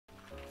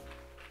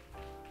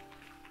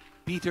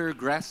Peter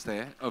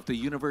Greste of the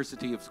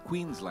University of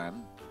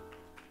Queensland,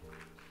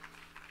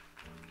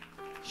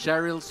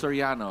 Cheryl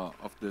Soriano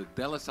of the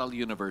De La Salle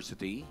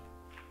University,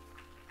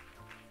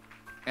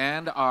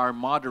 and our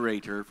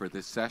moderator for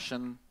this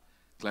session,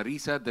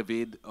 Clarissa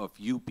David of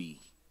UP.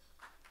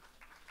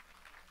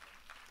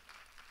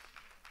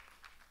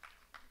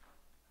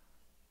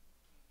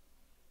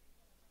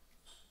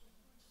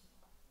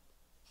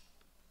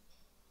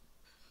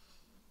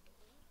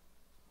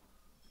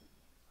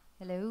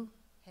 Hello.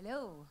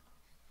 Hello.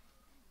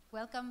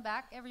 Welcome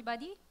back,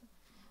 everybody.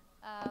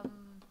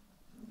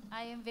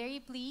 I am very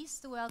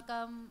pleased to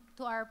welcome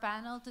to our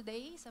panel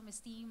today some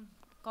esteemed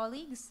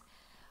colleagues.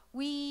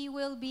 We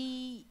will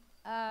be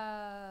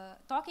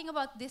talking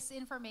about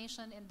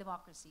disinformation and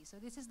democracy. So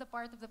this is the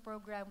part of the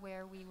program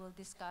where we will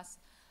discuss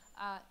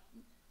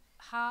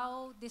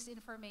how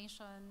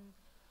disinformation,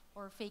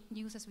 or fake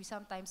news as we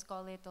sometimes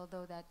call it,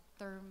 although that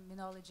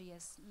terminology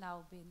has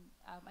now been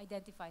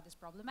identified as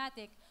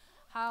problematic,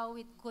 how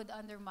it could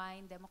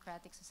undermine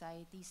democratic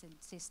societies and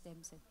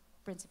systems and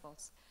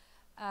principles.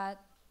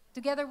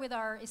 Together with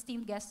our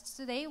esteemed guests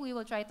today, we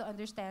will try to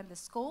understand the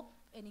scope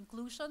and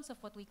inclusions of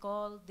what we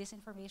call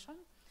disinformation.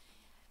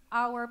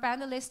 Our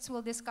panelists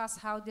will discuss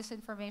how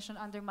disinformation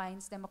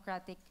undermines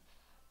democratic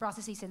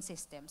processes and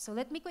systems. So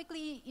let me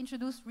quickly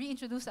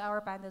reintroduce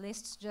our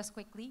panelists just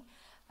quickly.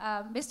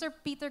 Mr.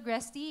 Peter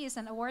Greste is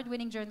an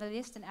award-winning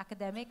journalist and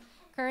academic,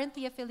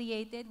 currently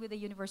affiliated with the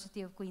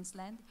University of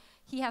Queensland.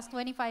 He has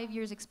 25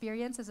 years'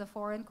 experience as a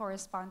foreign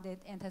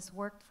correspondent and has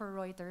worked for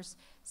Reuters,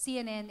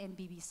 CNN, and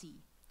BBC.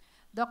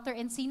 Dr.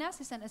 Encinas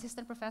is an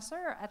assistant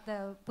professor at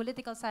the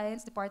Political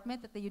Science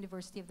Department at the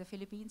University of the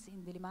Philippines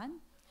in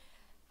Diliman.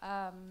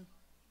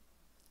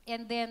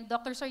 And then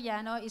Dr.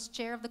 Soriano is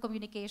chair of the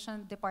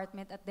Communication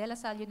Department at De La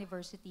Salle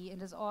University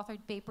and has authored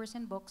papers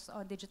and books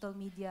on digital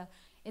media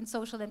and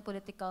social and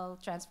political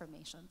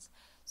transformations.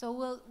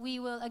 So we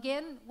will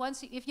again,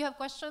 if you have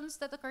questions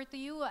that occur to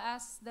you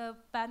as the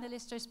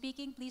panelists are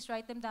speaking, please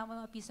write them down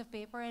on a piece of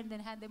paper and then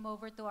hand them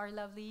over to our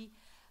lovely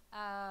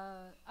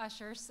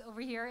ushers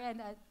over here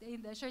and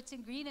in the shirts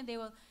in green, and they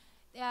will,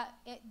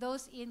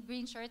 those in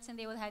green shirts, and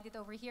they will hand it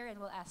over here and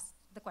we'll ask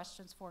the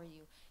questions for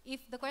you.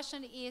 If the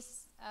question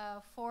is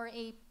for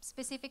a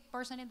specific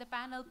person in the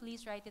panel,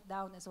 please write it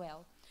down as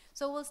well.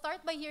 So we'll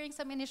start by hearing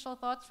some initial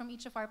thoughts from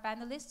each of our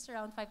panelists,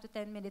 around 5 to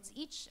 10 minutes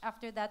each.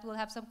 After that, we'll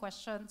have some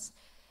questions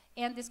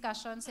and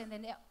discussions, and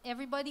then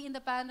everybody in the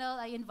panel,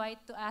 I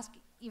invite to ask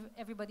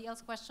everybody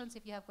else questions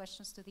if you have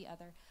questions to the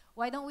other.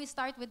 Why don't we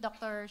start with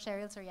Dr.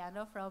 Cheryl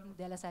Soriano from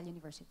De La Salle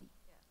University.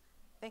 Yeah.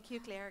 Thank you,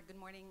 Claire. Good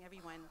morning,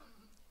 everyone.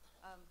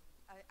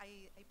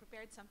 I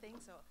prepared something,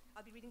 so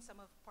I'll be reading some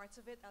of parts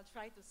of it. I'll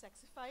try to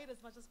sexify it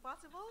as much as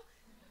possible.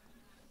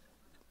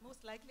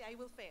 Most likely, I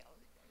will fail.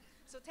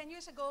 So 10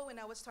 years ago, when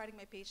I was starting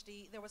my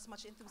PhD, there was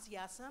much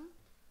enthusiasm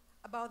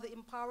about the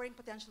empowering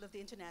potential of the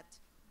internet,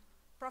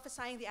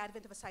 prophesying the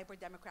advent of a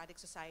cyber-democratic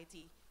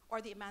society,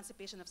 or the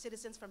emancipation of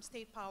citizens from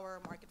state power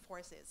or market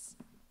forces.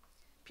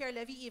 Pierre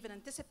Levy even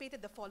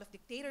anticipated the fall of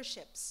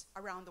dictatorships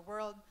around the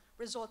world,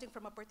 resulting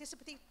from a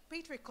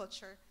participatory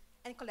culture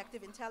and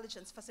collective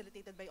intelligence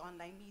facilitated by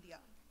online media.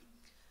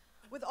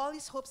 With all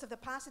these hopes of the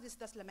past, it is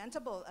thus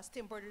lamentable, as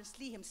Tim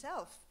Berners-Lee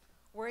himself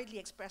worriedly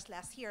expressed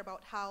last year,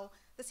 about how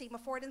the same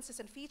affordances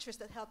and features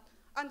that help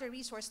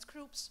under-resourced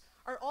groups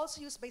are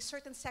also used by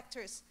certain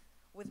sectors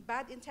with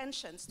bad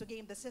intentions to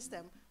game the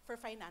system for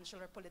financial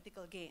or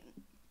political gain.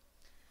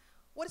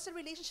 What is the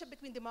relationship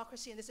between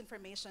democracy and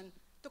disinformation?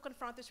 To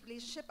confront this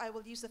relationship, I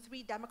will use the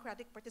 3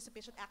 democratic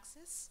participation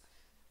axes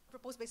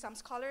proposed by some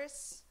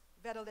scholars,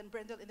 Vettel and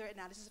Brindle, in their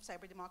analysis of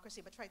cyber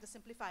democracy, but try to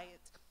simplify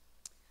it.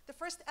 The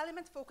first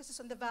element focuses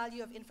on the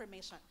value of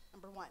information,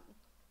 number 1,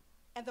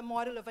 and the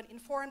model of an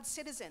informed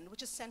citizen,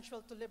 which is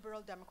central to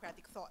liberal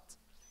democratic thought.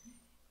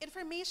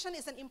 Information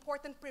is an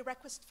important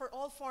prerequisite for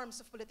all forms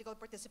of political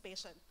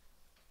participation.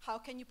 How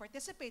can you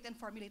participate and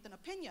formulate an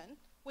opinion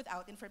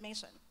without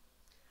information?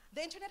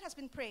 The internet has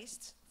been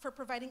praised for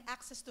providing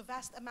access to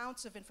vast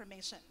amounts of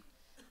information,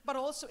 but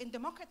also in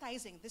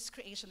democratizing this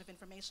creation of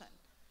information.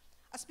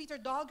 As Peter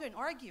Dahlgren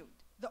argued,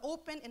 the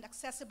open and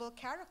accessible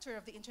character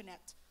of the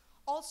internet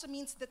also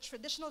means that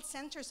traditional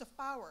centers of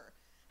power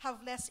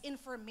have less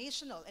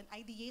informational and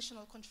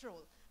ideational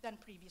control than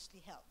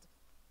previously held.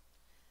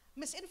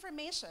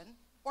 Misinformation,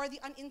 or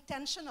the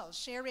unintentional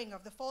sharing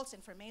of the false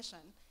information,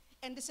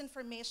 and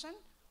disinformation,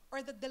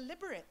 or the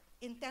deliberate,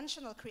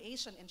 intentional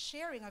creation and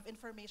sharing of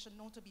information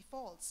known to be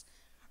false,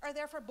 are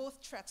therefore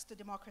both threats to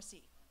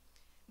democracy.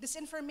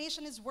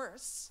 Disinformation is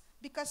worse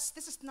because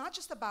this is not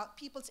just about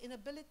people's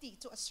inability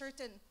to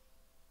ascertain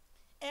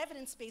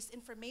evidence-based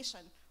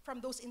information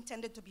from those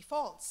intended to be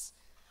false,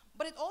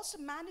 but it also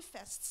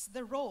manifests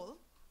the role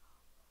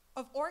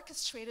of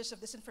orchestrators of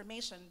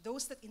disinformation,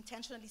 those that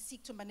intentionally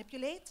seek to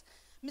manipulate,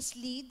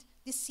 mislead,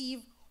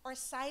 deceive, or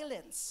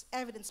silence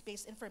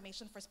evidence-based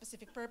information for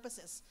specific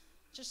purposes,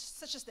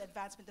 such as the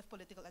advancement of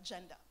political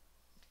agenda.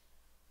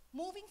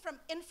 Moving from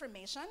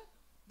information,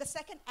 the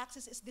second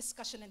axis is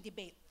discussion and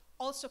debate,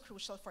 also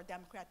crucial for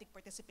democratic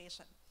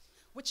participation.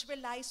 which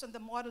relies on the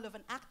model of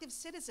an active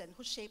citizen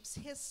who shapes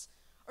his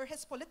or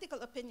his political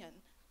opinion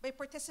by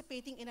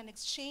participating in an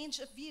exchange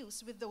of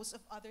views with those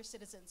of other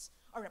citizens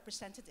or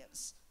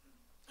representatives.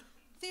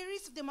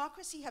 Theories of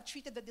democracy have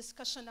treated the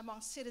discussion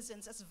among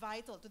citizens as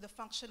vital to the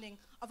functioning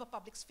of a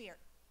public sphere.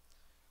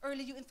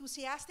 Early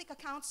enthusiastic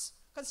accounts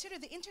consider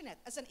the internet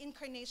as an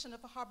incarnation of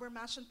a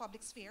Habermasian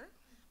public sphere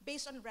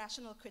based on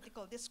rational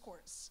critical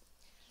discourse.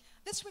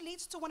 This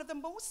relates to one of the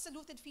most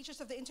saluted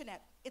features of the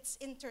internet, its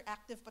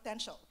interactive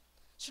potential.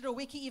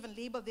 Shirowiki even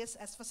labeled this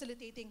as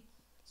facilitating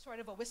sort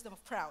of a wisdom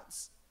of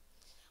crowds.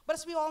 But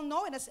as we all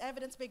know, and as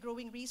evidenced by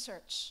growing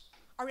research,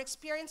 our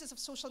experiences of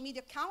social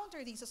media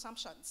counter these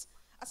assumptions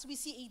as we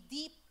see a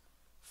deep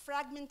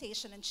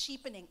fragmentation and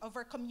cheapening of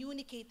our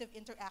communicative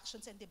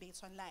interactions and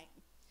debates online.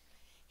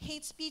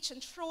 Hate speech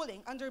and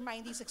trolling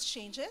undermine these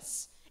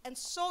exchanges, and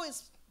so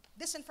is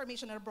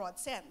disinformation in a broad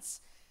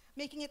sense,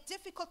 making it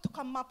difficult to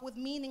come up with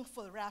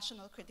meaningful,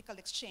 rational, critical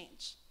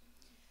exchange.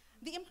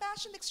 The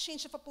impassioned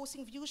exchange of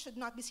opposing views should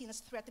not be seen as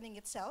threatening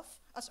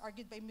itself, as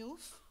argued by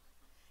MOVE.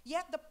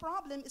 Yet the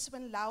problem is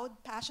when loud,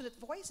 passionate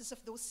voices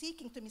of those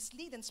seeking to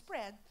mislead and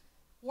spread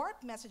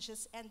warped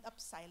messages end up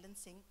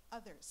silencing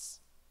others.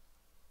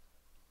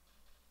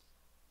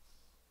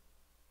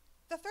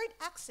 The third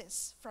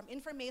axis, from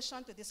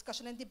information to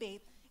discussion and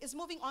debate, is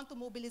moving on to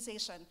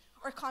mobilization,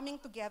 or coming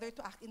together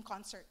to act in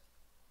concert.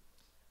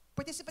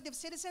 Participative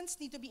citizens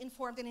need to be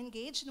informed and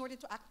engaged in order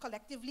to act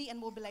collectively and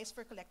mobilize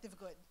for collective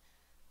good.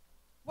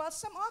 While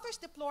some authors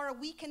deplore a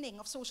weakening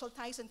of social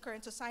ties in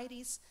current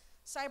societies,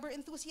 cyber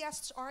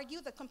enthusiasts argue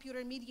that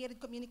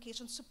computer-mediated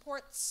communication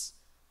supports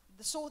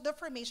the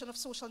formation of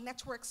social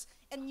networks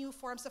and new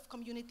forms of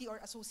community or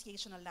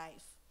associational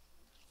life.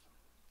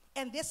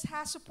 And this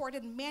has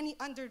supported many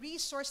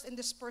under-resourced and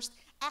dispersed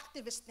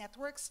activist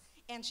networks,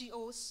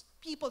 NGOs,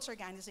 people's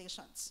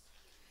organizations.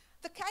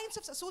 The kinds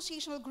of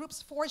associational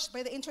groups forged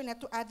by the internet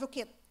to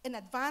advocate and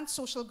advance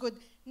social good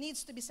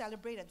needs to be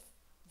celebrated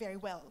very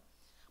well.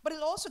 But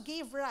it also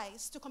gave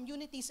rise to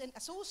communities and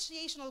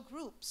associational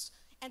groups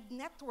and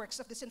networks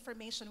of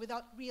disinformation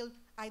without real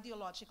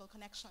ideological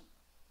connection.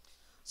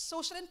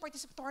 Social and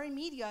participatory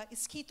media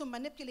is key to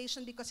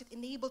manipulation because it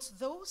enables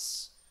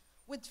those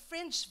with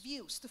fringe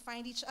views to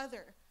find each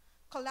other,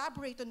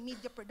 collaborate on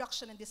media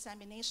production and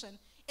dissemination,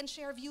 and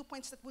share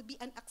viewpoints that would be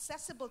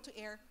inaccessible to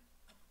air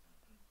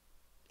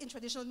in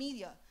traditional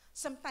media,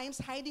 sometimes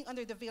hiding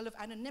under the veil of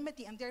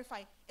anonymity and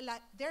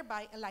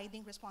thereby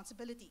eliding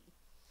responsibility.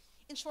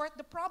 In short,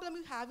 the problem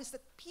we have is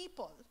that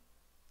people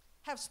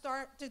have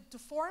started to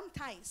form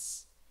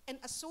ties and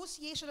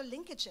associational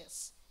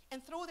linkages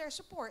and throw their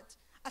support,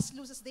 as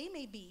loose as they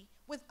may be,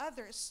 with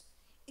others,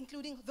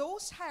 including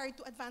those hired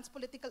to advance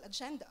political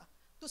agenda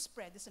to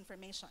spread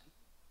disinformation.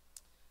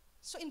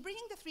 So in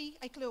bringing the three,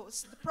 I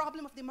close. The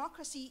problem of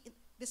democracy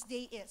this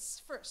day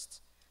is,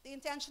 first, the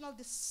intentional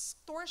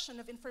distortion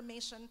of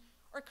information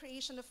or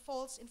creation of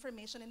false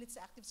information in its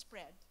active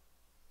spread.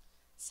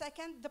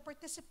 Second, the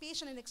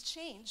participation and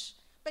exchange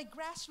by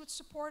grassroots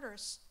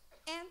supporters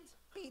and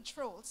paid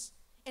trolls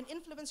and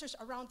influencers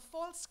around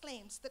false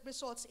claims that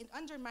results in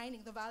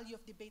undermining the value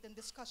of debate and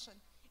discussion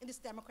in this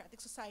democratic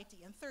society.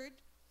 And third,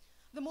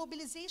 the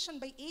mobilization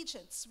by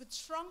agents with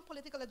strong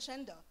political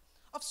agenda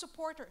of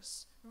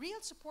supporters,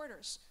 real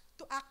supporters,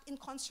 to act in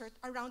concert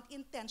around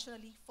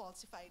intentionally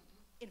falsified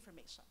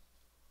information.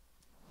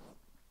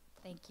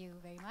 Thank you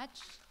very much.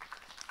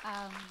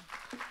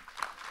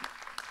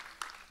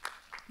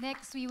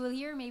 Next, we will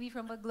hear maybe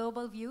from a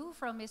global view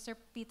from Mr.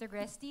 Peter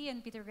Gresti.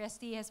 And Peter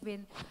Gresti has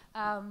been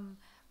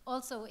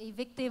also a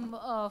victim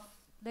of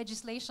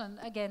legislation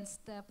against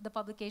the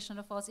publication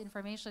of false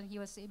information. He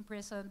was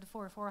imprisoned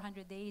for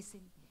 400 days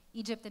in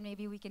Egypt, and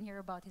maybe we can hear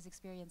about his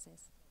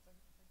experiences.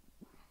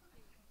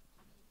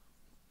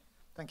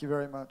 Thank you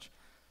very much.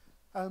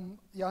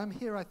 Yeah, I'm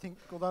here, I think,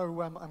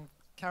 although I'm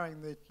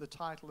carrying the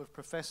title of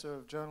Professor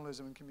of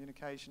Journalism and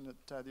Communication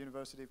at the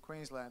University of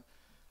Queensland.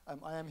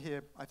 I am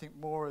here, I think,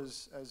 more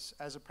as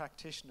a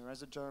practitioner,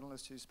 as a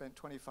journalist who spent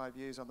 25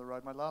 years on the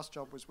road. My last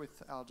job was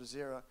with Al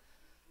Jazeera,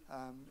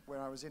 where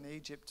I was in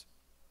Egypt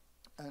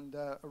and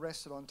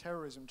arrested on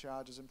terrorism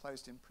charges and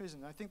placed in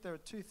prison. I think there are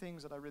two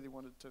things that I really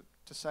wanted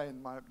to say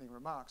in my opening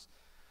remarks.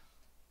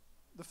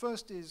 The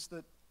first is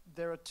that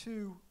there are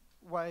two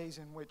ways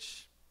in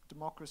which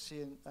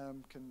democracy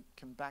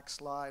can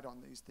backslide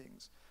on these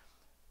things.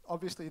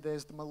 Obviously,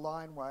 there's the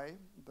malign way,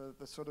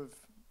 the sort of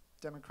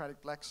democratic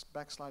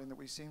backsliding that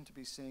we seem to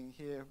be seeing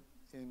here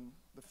in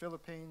the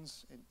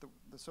Philippines, in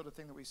the sort of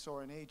thing that we saw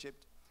in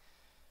Egypt.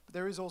 But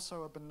there is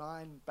also a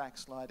benign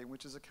backsliding,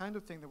 which is a kind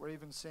of thing that we're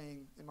even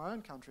seeing in my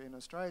own country, in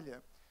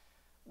Australia,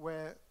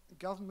 where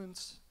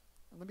governments,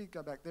 and let me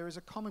go back, there is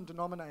a common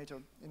denominator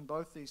in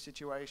both these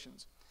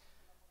situations,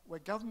 where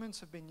governments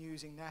have been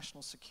using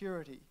national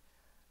security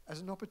as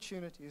an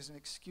opportunity, as an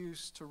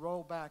excuse to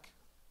roll back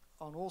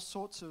on all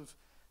sorts of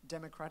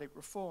democratic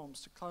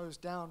reforms, to close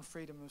down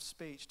freedom of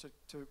speech,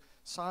 to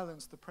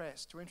silence the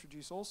press, to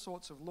introduce all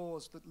sorts of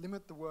laws that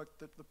limit the work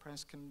that the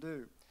press can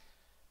do.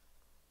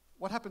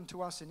 What happened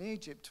to us in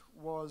Egypt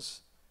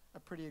was a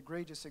pretty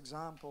egregious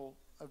example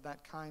of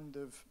that kind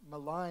of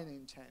malign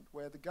intent,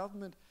 where the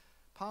government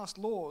passed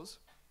laws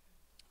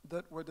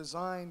that were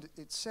designed,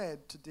 it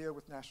said, to deal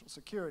with national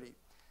security.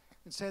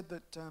 It said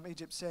that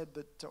Egypt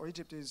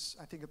is,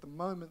 I think at the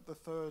moment,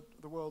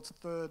 the world's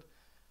third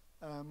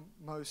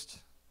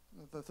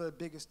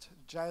biggest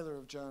jailer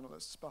of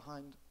journalists,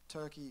 behind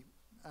Turkey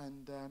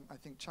and I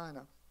think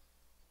China.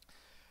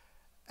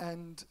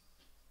 And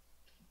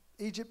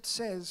Egypt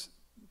says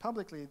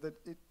publicly that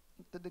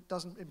it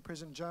doesn't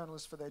imprison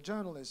journalists for their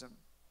journalism.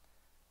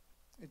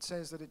 It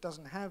says that it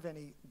doesn't have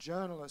any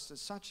journalists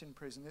as such in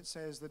prison. It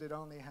says that it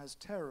only has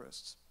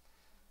terrorists.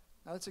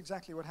 Now that's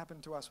exactly what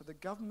happened to us, where the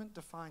government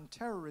defined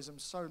terrorism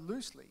so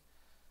loosely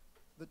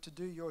that to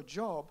do your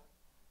job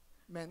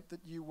meant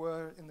that you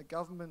were, in the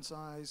government's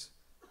eyes,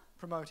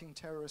 promoting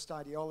terrorist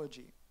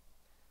ideology.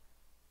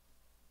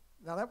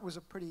 Now that was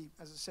a pretty,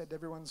 as I said,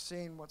 everyone's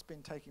seen what's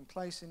been taking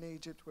place in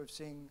Egypt. We've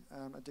seen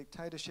a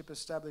dictatorship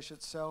establish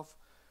itself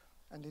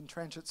and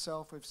entrench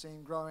itself. We've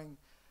seen growing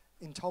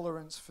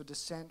intolerance for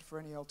dissent, for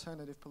any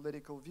alternative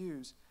political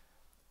views.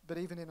 But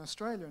even in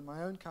Australia, in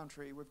my own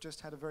country, we've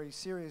just had a very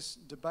serious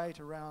debate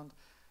around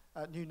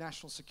new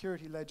national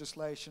security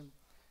legislation,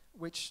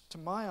 which to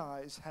my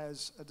eyes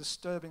has a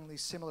disturbingly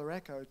similar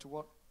echo to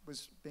what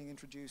was being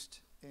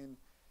introduced in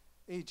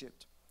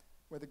Egypt,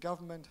 where the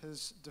government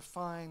has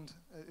defined,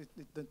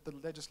 the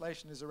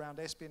legislation is around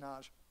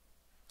espionage,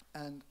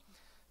 and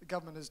the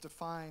government has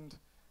defined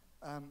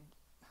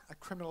a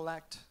criminal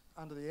act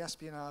under the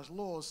espionage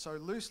laws so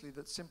loosely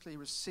that simply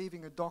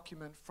receiving a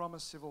document from a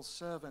civil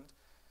servant,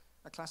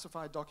 a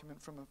classified document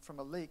from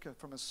a leak or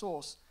from a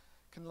source,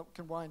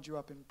 can wind you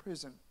up in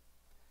prison.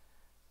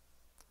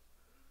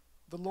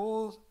 The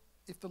law,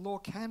 if the law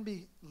can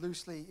be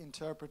loosely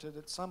interpreted,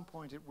 at some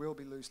point it will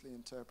be loosely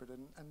interpreted.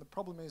 And the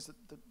problem is that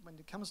when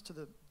it comes to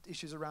the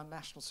issues around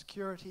national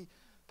security,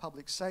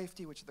 public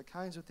safety, which are the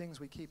kinds of things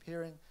we keep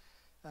hearing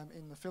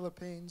in the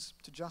Philippines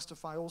to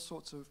justify all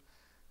sorts of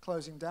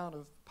closing down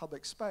of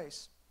public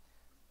space,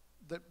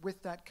 that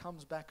with that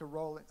comes back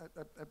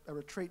a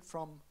retreat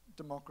from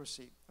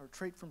democracy, a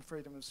retreat from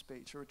freedom of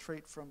speech, a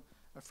retreat from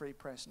a free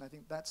press. And I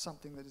think that's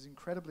something that is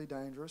incredibly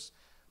dangerous.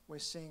 We're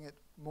seeing it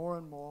more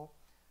and more.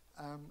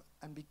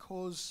 And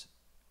because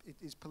it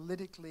is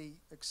politically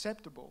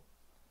acceptable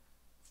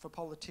for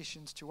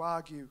politicians to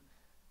argue,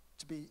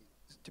 to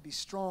be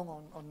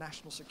strong on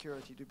national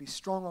security, to be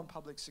strong on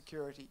public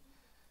security,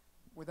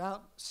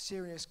 without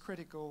serious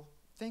critical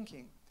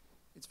thinking,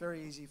 it's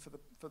very easy for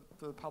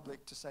the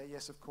public to say,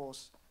 yes, of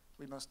course,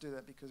 we must do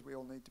that because we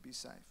all need to be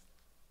safe.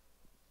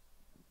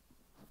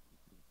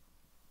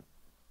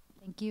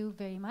 Thank you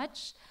very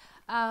much.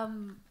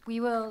 We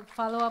will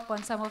follow up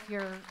on some of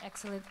your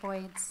excellent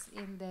points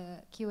in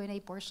the Q&A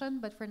portion,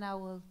 but for now,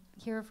 we'll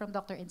hear from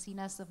Dr.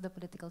 Encinas of the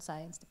Political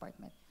Science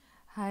Department.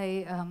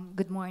 Hi,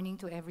 good morning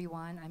to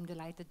everyone. I'm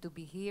delighted to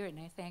be here, and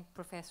I thank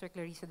Professor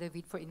Clarissa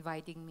David for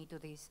inviting me to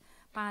this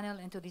panel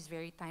and to this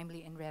very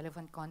timely and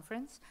relevant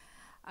conference.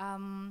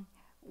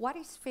 What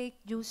is fake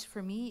news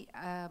for me?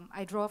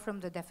 I draw from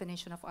the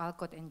definition of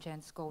Alcott and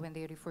Jensko when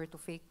they refer to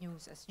fake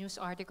news as news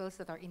articles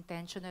that are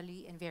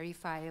intentionally and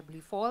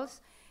verifiably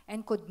false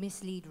and could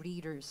mislead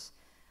readers.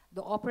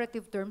 The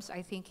operative terms,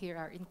 I think, here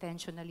are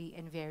intentionally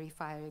and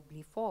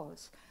verifiably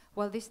false.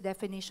 While this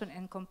definition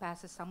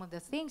encompasses some of the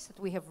things that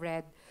we have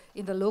read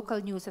in the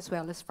local news as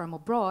well as from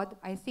abroad,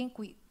 I think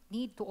we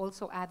need to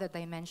also add a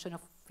dimension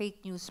of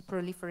fake news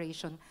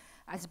proliferation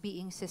as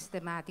being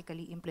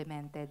systematically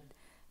implemented,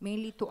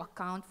 mainly to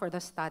account for the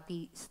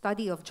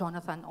study of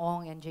Jonathan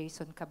Ong and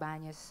Jason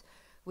Cabañas,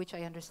 which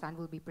I understand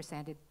will be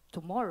presented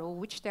tomorrow,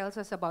 which tells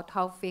us about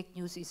how fake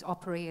news is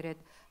operated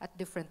at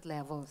different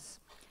levels.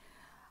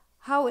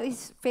 How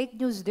is fake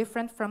news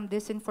different from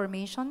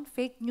disinformation?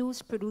 Fake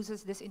news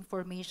produces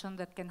disinformation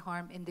that can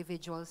harm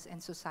individuals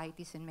and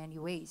societies in many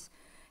ways,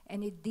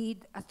 and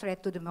indeed a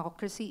threat to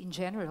democracy in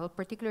general,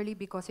 particularly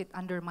because it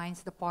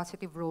undermines the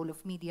positive role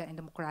of media in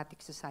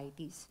democratic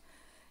societies.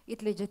 It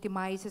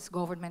legitimizes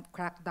government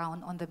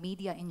crackdown on the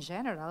media in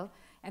general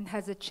and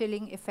has a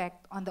chilling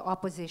effect on the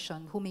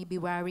opposition, who may be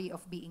wary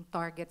of being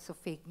targets of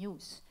fake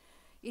news.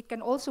 It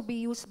can also be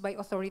used by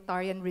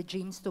authoritarian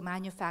regimes to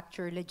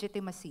manufacture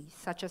legitimacy,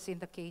 such as in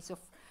the case of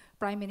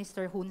Prime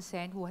Minister Hun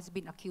Sen, who has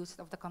been accused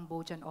of the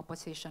Cambodian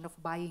opposition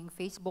of buying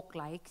Facebook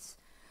likes.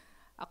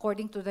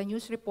 According to the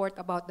news report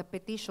about the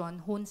petition,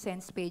 Hun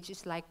Sen's page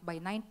is liked by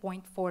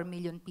 9.4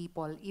 million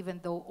people, even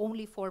though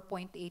only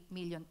 4.8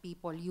 million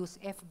people use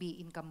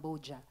FB in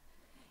Cambodia.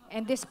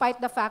 And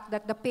despite the fact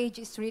that the page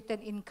is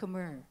written in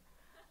Khmer.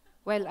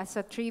 Well, as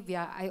a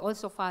trivia, I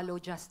also follow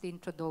Justin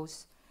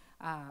Trudeau's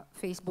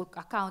Facebook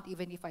account,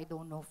 even if I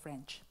don't know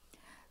French.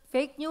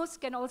 Fake news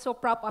can also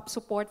prop up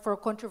support for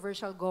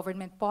controversial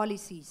government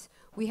policies.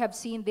 We have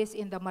seen this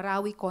in the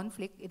Marawi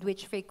conflict, in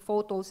which fake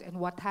photos and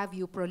what have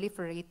you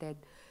proliferated,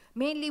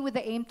 mainly with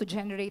the aim to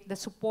generate the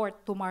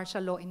support to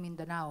martial law in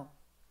Mindanao.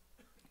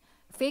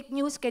 Fake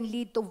news can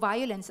lead to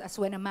violence, as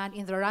when a man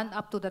in the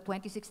run-up to the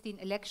 2016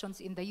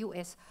 elections in the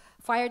US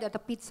fired at a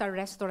pizza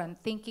restaurant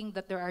thinking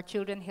that there are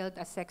children held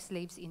as sex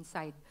slaves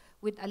inside.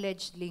 with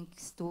alleged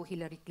links to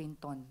Hillary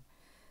Clinton.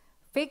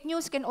 Fake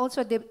news can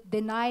also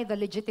deny the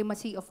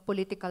legitimacy of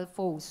political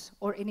foes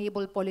or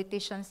enable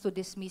politicians to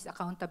dismiss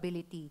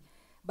accountability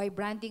by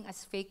branding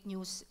as fake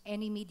news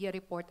any media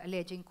report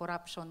alleging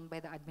corruption by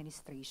the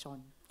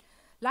administration.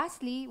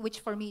 Lastly, which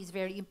for me is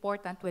very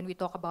important when we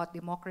talk about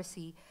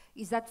democracy,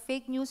 is that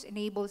fake news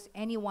enables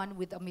anyone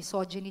with a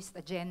misogynist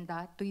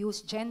agenda to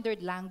use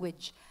gendered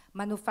language,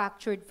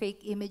 manufactured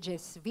fake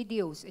images,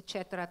 videos,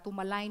 etc. to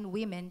malign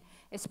women,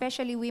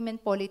 especially women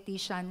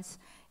politicians,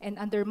 and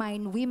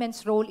undermine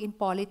women's role in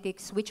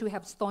politics, which we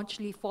have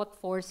staunchly fought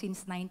for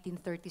since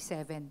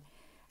 1937.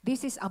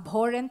 This is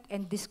abhorrent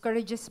and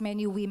discourages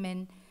many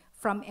women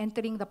from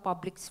entering the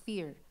public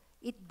sphere.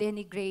 It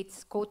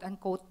denigrates,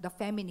 quote-unquote, the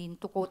feminine,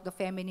 to quote the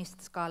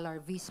feminist scholar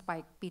V.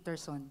 Spike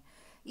Peterson.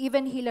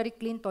 Even Hillary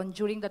Clinton,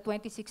 during the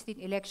 2016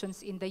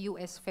 elections in the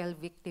US, fell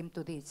victim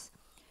to this.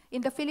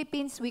 In the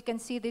Philippines, we can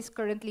see this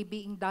currently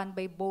being done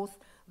by both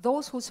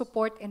those who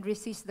support and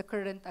resist the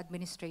current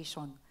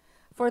administration.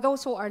 For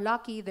those who are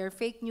lucky, their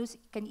fake news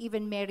can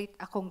even merit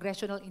a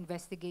congressional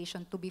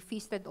investigation to be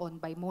feasted on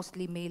by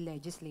mostly male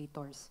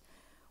legislators.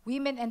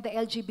 Women and the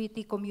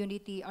LGBT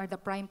community are the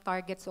prime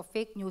targets of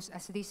fake news,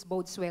 as this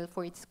bodes well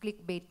for its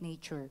clickbait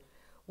nature.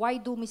 Why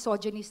do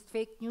misogynist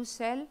fake news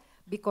sell?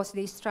 Because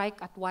they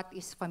strike at what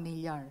is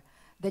familiar,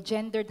 the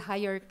gendered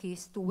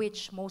hierarchies to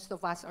which most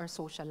of us are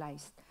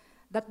socialized.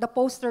 That the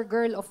poster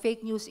girl of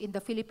fake news in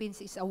the Philippines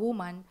is a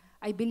woman,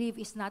 I believe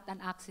is not an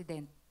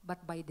accident,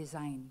 but by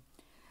design.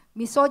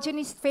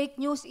 Misogynist fake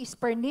news is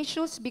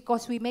pernicious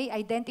because we may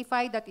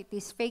identify that it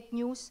is fake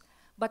news,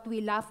 but we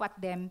laugh at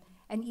them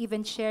and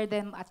even share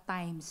them at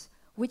times,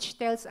 which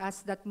tells us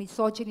that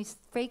misogynist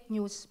fake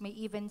news may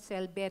even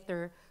sell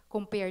better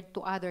compared to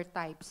other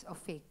types of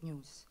fake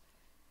news.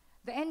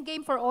 The end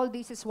game for all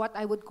this is what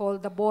I would call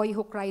the boy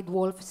who cried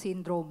wolf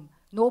syndrome.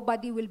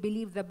 Nobody will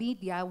believe the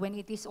media when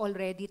it is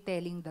already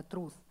telling the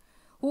truth.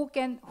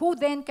 Who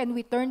then can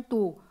we turn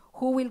to?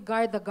 Who will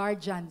guard the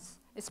guardians,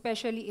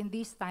 especially in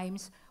these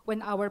times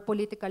when our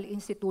political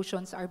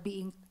institutions are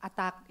being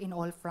attacked in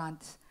all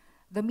fronts?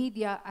 The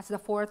media, as the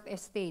fourth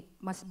estate,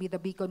 must be the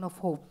beacon of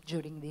hope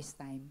during this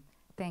time.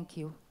 Thank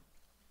you.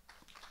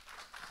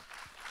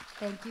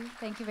 Thank you.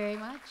 Thank you very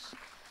much,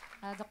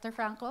 Dr.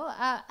 Franco.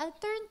 I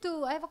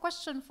have a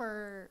question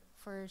for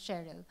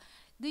Cheryl.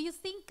 Do you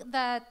think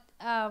that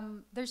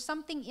there's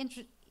something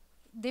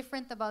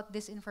different about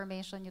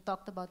disinformation? You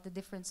talked about the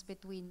difference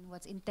between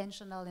what's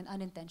intentional and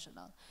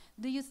unintentional.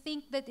 Do you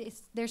think that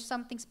there's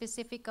something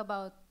specific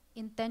about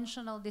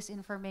intentional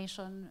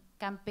disinformation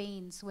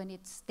campaigns when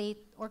it's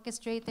state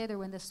orchestrated or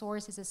when the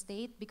source is a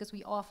state? Because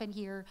we often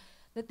hear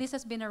that this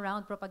has been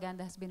around,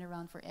 propaganda has been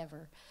around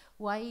forever.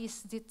 Why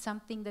is it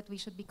something that we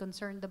should be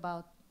concerned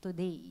about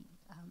today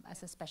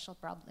as a special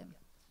problem?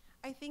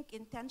 I think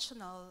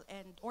intentional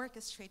and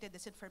orchestrated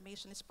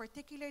disinformation is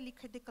particularly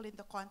critical in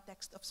the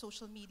context of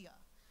social media,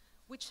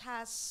 which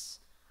has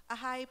a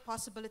high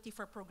possibility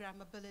for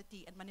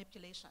programmability and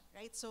manipulation,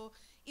 right? So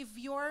if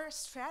your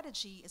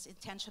strategy is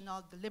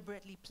intentional,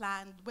 deliberately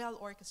planned, well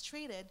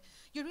orchestrated,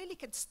 you really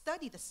can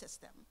study the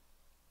system.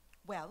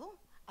 Well,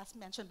 as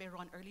mentioned by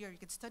Ron earlier, you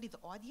could study the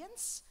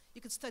audience,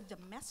 you could study the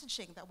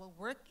messaging that will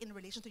work in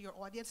relation to your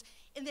audience,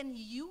 and then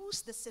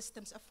use the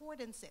system's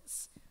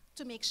affordances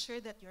to make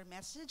sure that your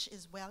message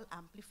is well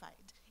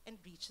amplified and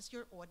reaches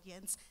your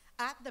audience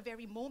at the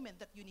very moment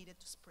that you need it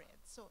to spread.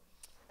 So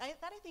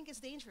that I think is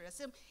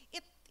dangerous.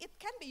 It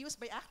can be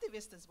used by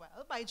activists as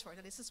well, by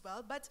journalists as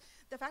well, but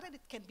the fact that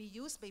it can be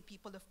used by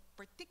people of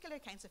particular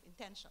kinds of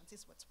intentions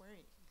is what's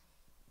worrying.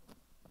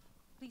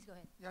 Please go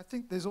ahead. Yeah, I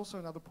think there's also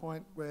another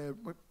point where,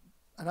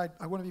 and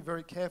I want to be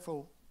very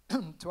careful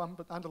to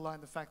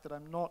underline the fact that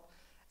I'm not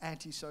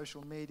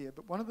anti-social media,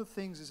 but one of the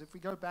things is if we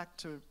go back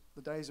to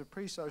the days of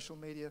pre-social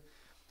media,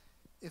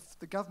 if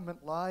the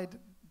government lied,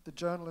 the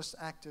journalists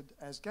acted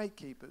as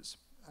gatekeepers.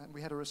 And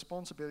we had a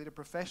responsibility, a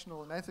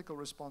professional and ethical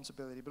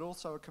responsibility, but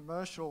also a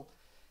commercial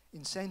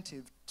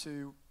incentive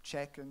to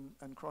check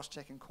and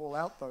cross-check and call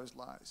out those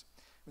lies.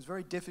 It was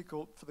very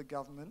difficult for the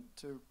government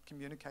to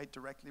communicate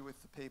directly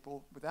with the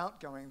people without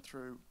going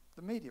through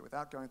the media,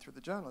 without going through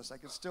the journalists. They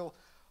could still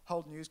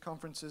hold news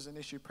conferences and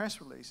issue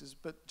press releases,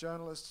 but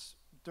journalists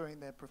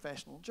doing their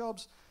professional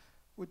jobs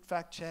would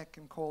fact-check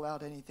and call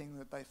out anything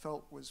that they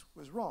felt was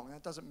wrong.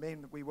 That doesn't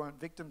mean that we weren't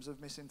victims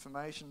of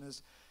misinformation,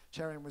 as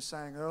Cherian was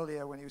saying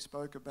earlier when he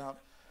spoke about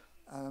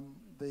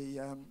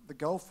the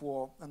Gulf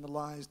War and the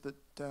lies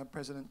that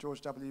President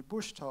George W.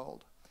 Bush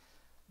told.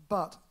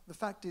 But the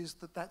fact is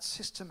that that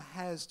system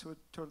has, to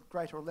a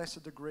greater or lesser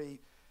degree,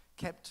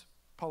 kept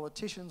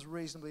politicians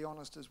reasonably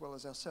honest as well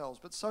as ourselves.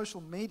 But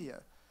social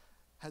media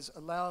has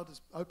allowed us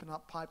to open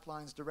up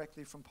pipelines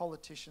directly from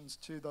politicians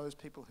to those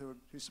people who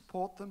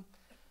support them.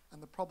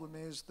 And the problem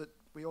is that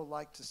we all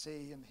like to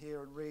see and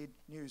hear and read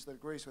news that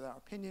agrees with our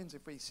opinions.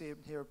 If we see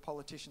and hear a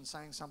politician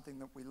saying something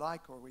that we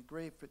like or we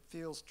agree, if it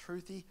feels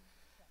truthy,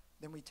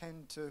 then we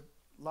tend to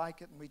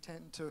like it and we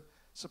tend to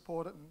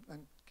support it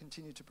and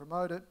continue to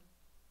promote it.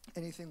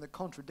 Anything that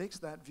contradicts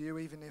that view,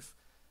 even if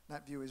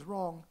that view is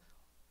wrong,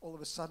 all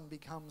of a sudden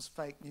becomes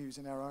fake news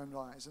in our own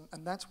eyes.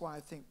 And that's why I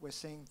think we're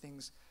seeing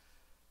things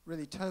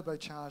really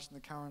turbocharged in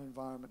the current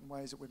environment in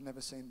ways that we've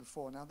never seen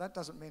before. Now, that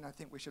doesn't mean I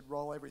think we should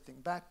roll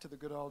everything back to the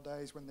good old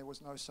days when there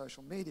was no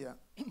social media.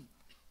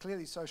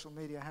 Clearly, social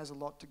media has a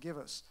lot to give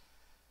us.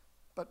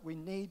 But we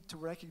need to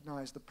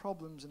recognize the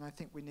problems, and I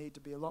think we need to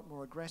be a lot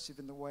more aggressive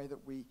in the way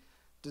that we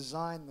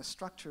design the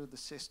structure of the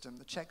system,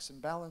 the checks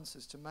and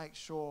balances, to make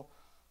sure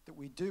that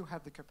we do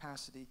have the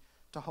capacity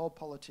to hold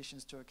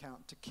politicians to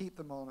account, to keep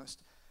them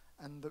honest,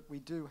 and that we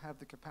do have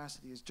the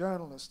capacity as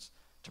journalists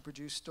to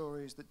produce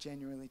stories that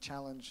genuinely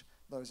challenge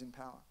those in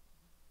power.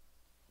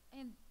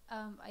 And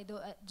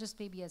just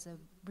maybe as a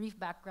brief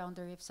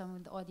backgrounder, if some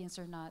in the audience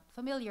are not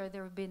familiar,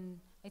 there have been,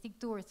 I think,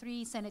 2 or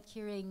 3 Senate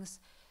hearings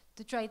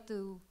to try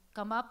to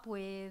come up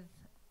with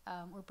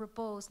or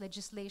propose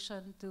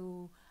legislation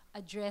to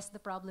address the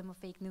problem of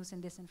fake news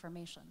and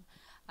disinformation.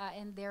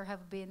 And there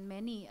have been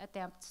many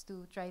attempts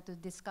to try to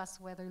discuss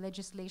whether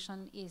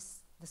legislation is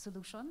the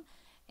solution.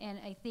 And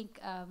I think,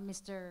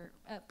 Mr.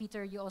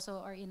 Peter, you also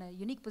are in a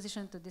unique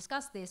position to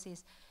discuss this,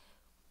 is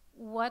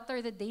what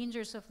are the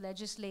dangers of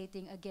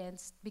legislating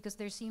against, because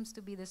there seems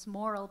to be this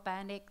moral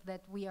panic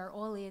that we are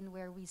all in,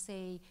 where we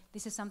say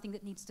this is something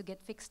that needs to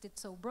get fixed,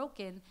 it's so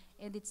broken,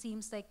 and it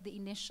seems like the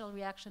initial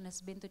reaction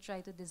has been to try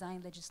to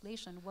design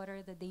legislation. What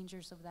are the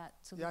dangers of that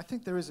solution? Yeah, I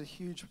think there is a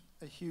huge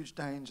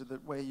danger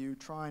that where you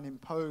try and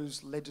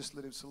impose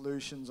legislative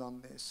solutions on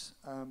this.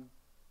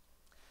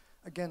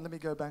 Again, let me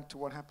go back to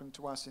what happened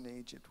to us in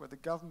Egypt, where the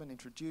government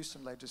introduced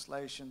some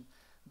legislation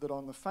that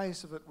on the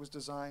face of it was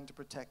designed to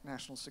protect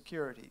national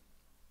security.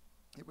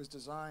 It was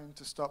designed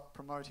to stop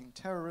promoting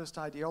terrorist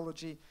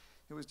ideology.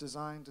 It was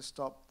designed to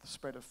stop the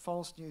spread of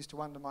false news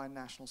to undermine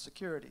national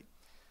security.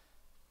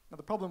 Now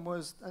the problem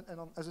was,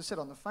 as I said,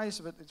 on the face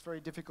of it, it's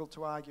very difficult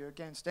to argue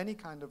against any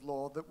kind of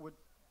law that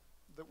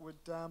would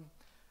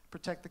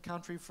protect the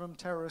country from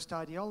terrorist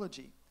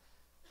ideology.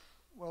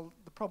 Well,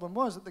 the problem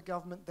was that the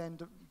government then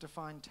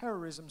defined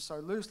terrorism so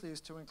loosely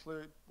as to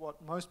include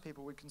what most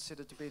people would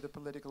consider to be the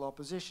political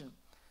opposition.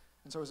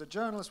 And so as a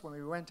journalist, when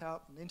we went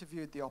out and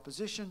interviewed the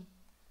opposition,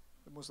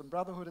 the Muslim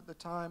Brotherhood at the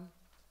time,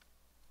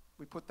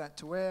 we put that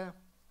to air.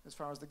 As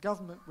far as the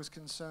government was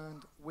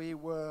concerned, we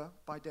were,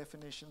 by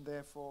definition,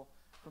 therefore,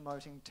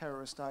 promoting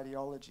terrorist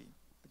ideology.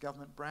 The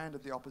government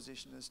branded the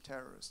opposition as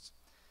terrorists.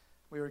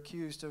 We were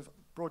accused of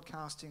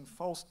broadcasting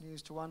false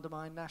news to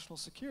undermine national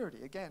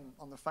security. Again,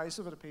 on the face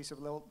of it, a piece of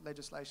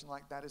legislation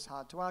like that is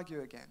hard to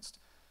argue against.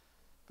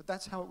 But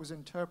that's how it was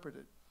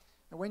interpreted.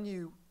 And when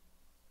you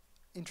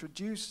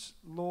introduce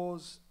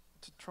laws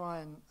to try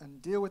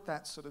and deal with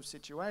that sort of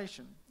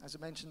situation, as I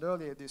mentioned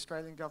earlier, the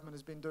Australian government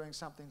has been doing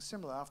something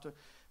similar. After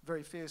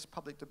very fierce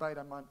public debate,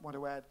 I might want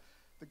to add,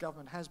 the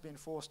government has been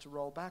forced to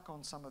roll back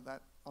on some of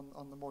that,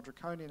 on the more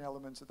draconian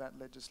elements of that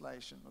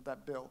legislation, of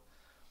that bill.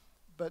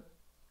 But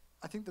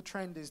I think the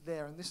trend is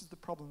there, and this is the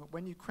problem, that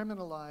when you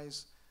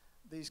criminalize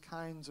these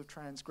kinds of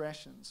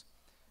transgressions,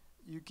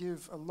 you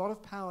give a lot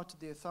of power to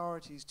the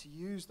authorities to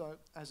use that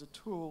as a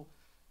tool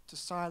to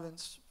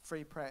silence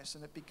free press,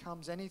 and it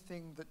becomes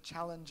anything that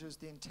challenges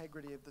the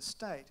integrity of the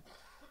state.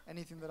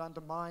 Anything that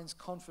undermines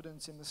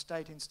confidence in the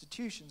state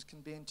institutions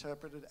can be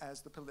interpreted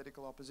as the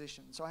political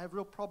opposition. So I have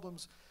real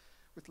problems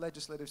with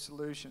legislative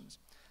solutions.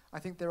 I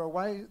think there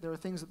are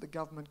things that the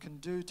government can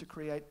do to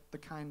create the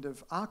kind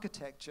of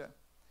architecture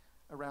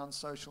around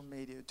social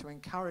media to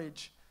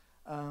encourage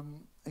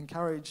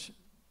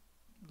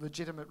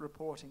legitimate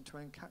reporting,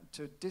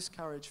 to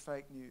discourage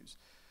fake news.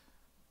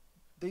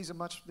 These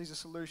are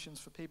solutions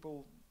for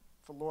people,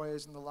 for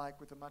lawyers and the like,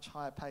 with a much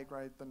higher pay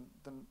grade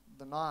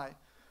than I.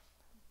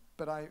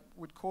 But I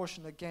would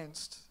caution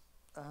against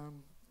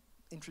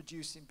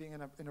being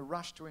in a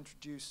rush to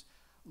introduce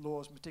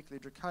laws, particularly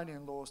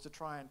draconian laws, to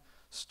try and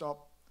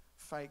stop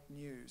fake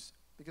news.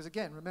 Because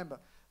again, remember,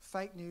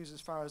 fake news,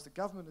 as far as the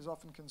government is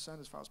often concerned,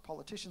 as far as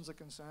politicians are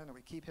concerned, and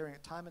we keep hearing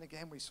it time and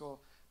again, we saw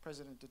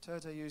President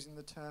Duterte using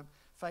the term,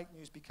 fake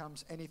news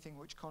becomes anything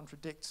which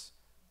contradicts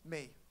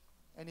me,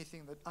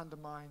 anything that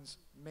undermines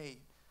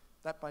me.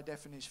 That by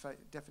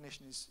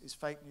definition is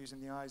fake news in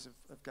the eyes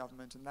of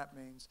government, and that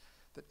means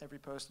that every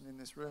person in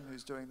this room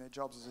who's doing their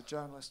jobs as a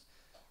journalist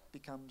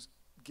becomes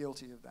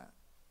guilty of that.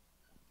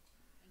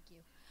 Thank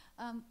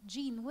you.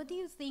 Jean, what do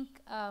you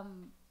think,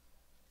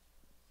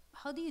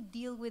 how do you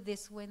deal with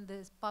this when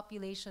the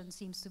population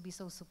seems to be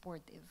so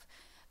supportive?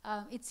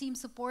 It seems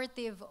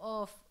supportive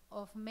of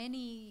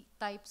many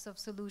types of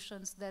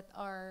solutions that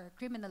are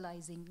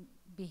criminalizing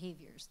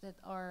behaviors, that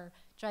are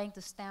trying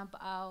to stamp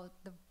out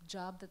the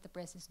job that the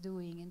press is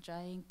doing and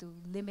trying to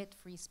limit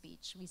free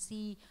speech. We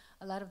see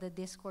a lot of the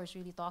discourse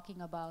really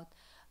talking about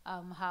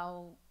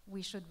how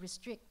we should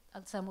restrict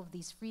some of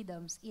these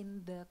freedoms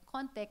in the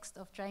context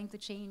of trying to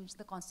change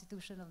the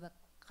constitution of the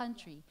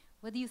country.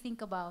 What do you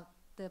think about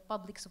the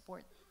public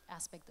support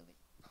aspect of it?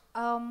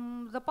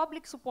 The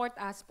public support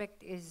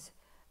aspect is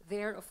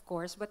there, of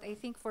course, but I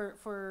think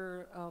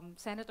for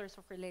senators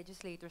or for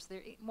legislators,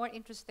 they're more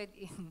interested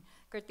in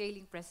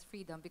curtailing press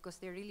freedom because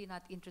they're really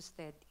not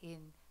interested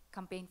in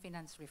campaign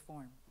finance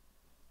reform.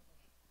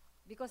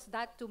 Because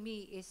that to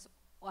me is,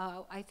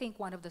 I think,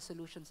 one of the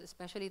solutions,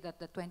 especially that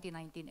the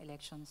 2019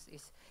 elections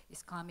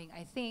is coming.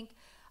 I think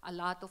a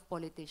lot of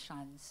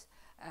politicians,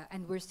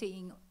 and we're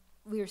seeing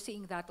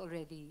that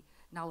already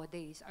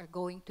nowadays, are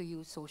going to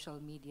use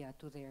social media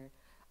to their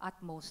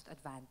utmost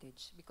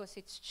advantage because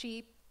it's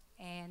cheap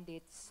and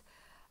it's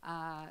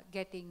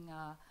getting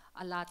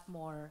a lot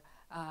more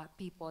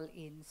people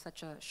in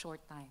such a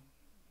short time.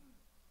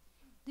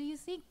 Do you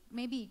think,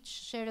 maybe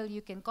Cheryl,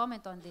 you can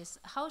comment on this,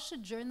 how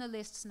should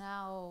journalists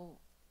now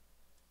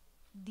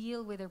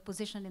deal with their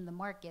position in the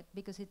market?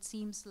 Because it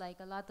seems like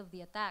a lot of the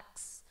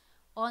attacks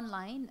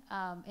online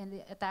and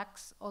the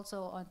attacks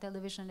also on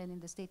television and in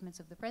the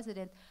statements of the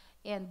president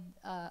and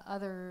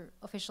other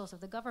officials of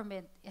the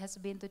government has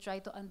been to try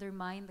to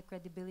undermine the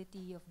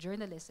credibility of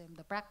journalism,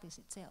 the practice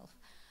itself.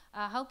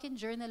 How can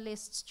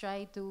journalists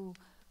try to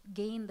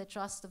gain the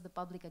trust of the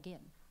public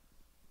again?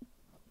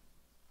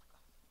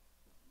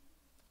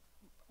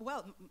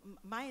 Well,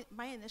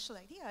 my initial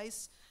idea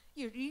is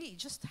you really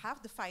just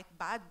have to fight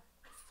bad,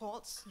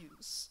 false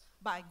news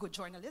by good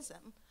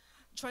journalism.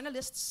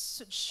 Journalists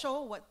should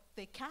show what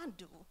they can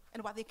do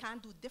and what they can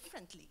do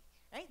differently,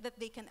 right? That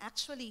they can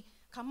actually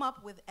come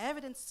up with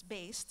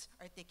evidence-based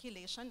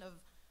articulation of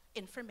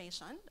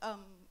information,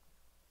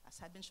 as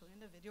had been shown in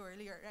the video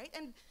earlier, right?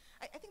 And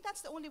I think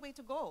that's the only way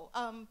to go.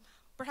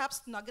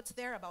 Perhaps nuggets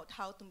there about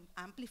how to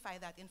amplify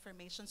that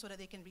information so that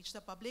they can reach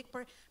the public.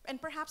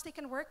 And perhaps they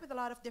can work with a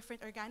lot of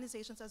different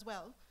organizations as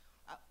well.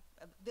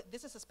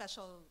 This is a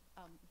special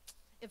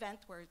event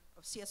where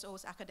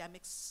CSOs,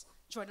 academics,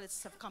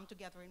 journalists have come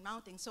together in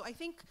mounting. So I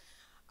think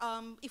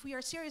if we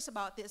are serious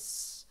about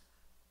this,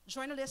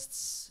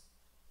 journalists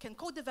can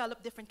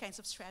co-develop different kinds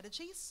of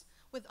strategies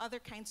with other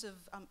kinds of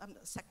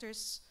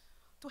sectors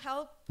to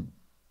help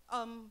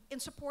in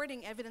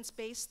supporting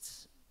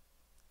evidence-based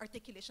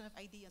articulation of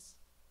ideas.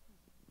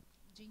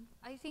 Jean?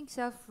 I think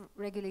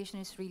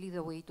self-regulation is really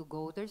the way to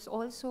go. There's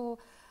also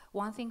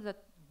one thing that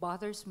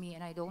bothers me,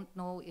 and I don't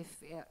know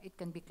if it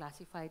can be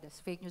classified as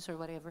fake news or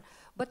whatever,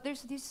 but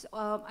there's this,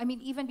 I mean,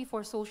 even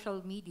before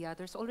social media,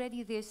 there's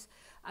already this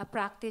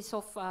practice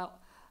of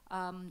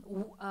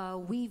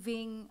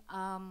weaving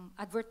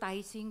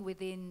advertising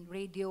within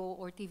radio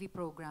or TV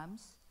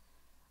programs.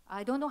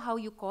 I don't know how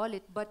you call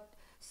it, but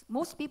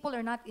most people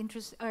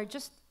are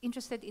just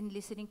interested in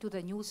listening to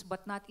the news,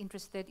 but not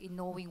interested in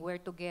knowing where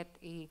to get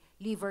a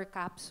liver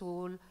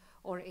capsule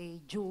or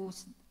a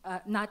juice,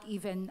 not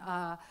even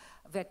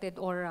vetted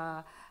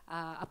or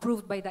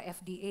approved by the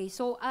FDA.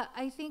 So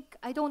I think,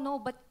 I don't know,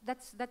 but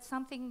that's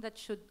something that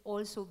should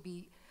also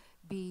be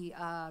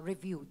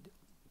reviewed.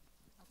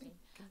 Okay.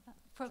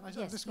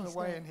 I'm just going to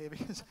weigh in here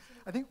because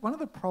I think one of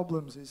the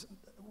problems is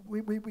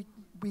we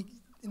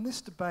in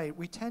this debate,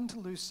 we tend to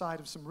lose sight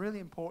of some really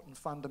important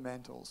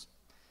fundamentals.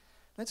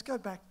 Let's go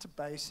back to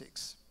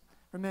basics.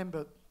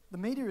 Remember, the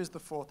media is the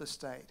fourth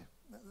estate.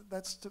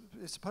 It's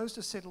supposed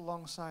to sit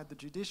alongside the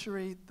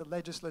judiciary, the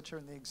legislature,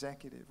 and the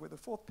executive. We're the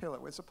fourth pillar.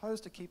 We're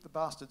supposed to keep the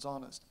bastards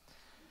honest.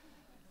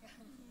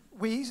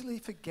 We easily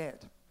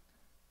forget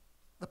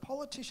the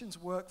politicians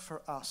work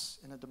for us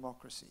in a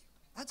democracy.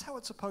 That's how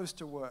it's supposed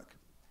to work.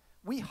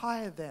 We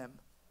hire them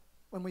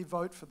when we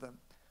vote for them.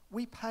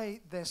 We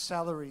pay their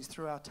salaries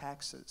through our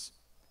taxes.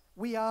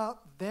 We are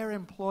their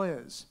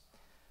employers.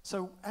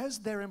 So as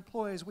their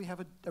employers, we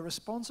have a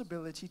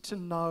responsibility to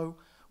know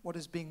what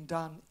is being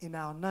done in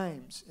our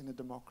names in a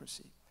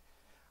democracy.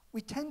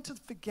 We tend to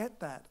forget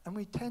that,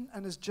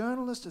 and as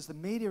journalists, as the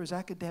media, as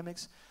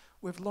academics,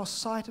 we've lost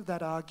sight of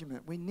that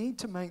argument. We need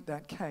to make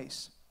that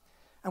case,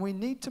 and we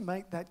need to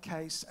make that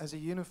case as a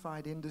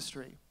unified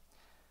industry.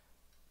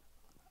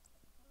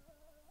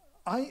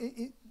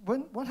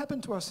 What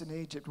happened to us in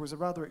Egypt was a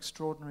rather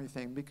extraordinary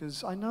thing,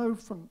 because I know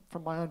from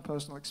my own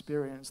personal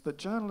experience that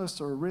journalists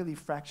are a really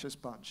fractious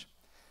bunch.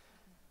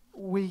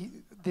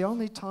 The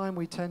only time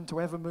we tend to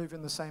ever move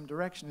in the same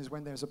direction is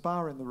when there's a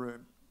bar in the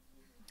room.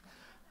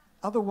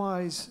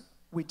 Otherwise,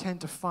 we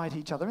tend to fight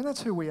each other. I mean,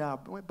 that's who we are.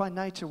 By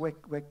nature,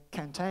 we're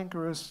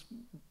cantankerous,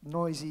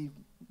 noisy,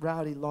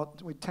 rowdy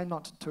lot. We tend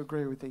not to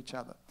agree with each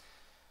other.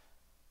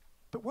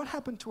 But what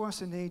happened to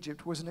us in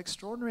Egypt was an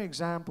extraordinary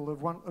example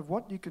of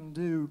what you can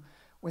do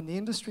when the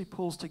industry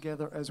pulls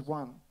together as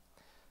one.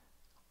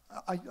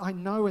 I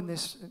know in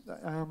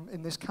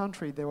this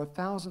country there were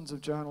thousands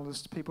of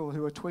journalists, people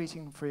who are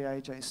tweeting Free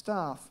AJ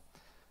Staff,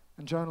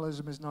 and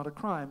journalism is not a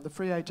crime. The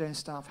Free AJ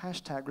Staff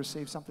hashtag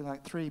received something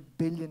like 3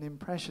 billion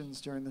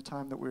impressions during the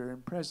time that we were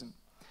in prison.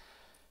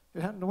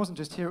 It wasn't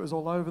just here, it was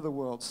all over the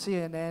world.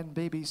 CNN,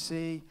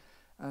 BBC,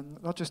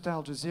 and not just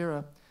Al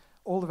Jazeera.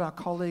 All of our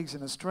colleagues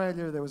in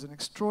Australia, there was an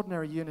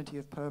extraordinary unity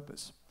of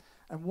purpose.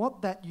 And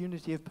what that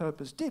unity of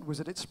purpose did was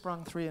that it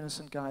sprung 3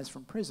 innocent guys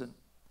from prison.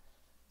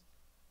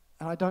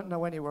 And I don't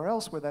know anywhere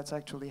else where that's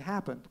actually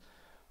happened.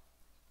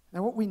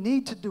 Now what we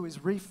need to do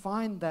is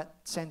refine that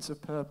sense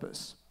of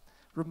purpose,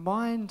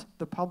 remind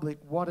the public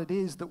what it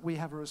is that we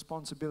have a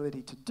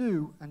responsibility to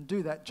do and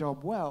do that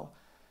job well,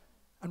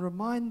 and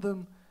remind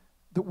them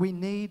that we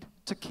need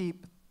to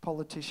keep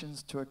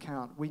politicians to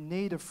account. We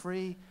need a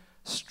free,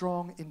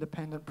 strong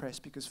independent press,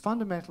 because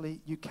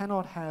fundamentally you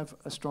cannot have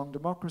a strong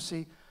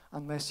democracy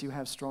unless you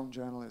have strong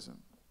journalism.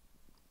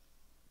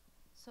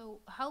 So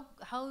how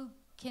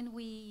can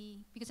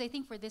we, because I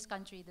think for this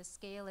country, the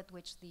scale at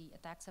which the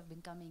attacks have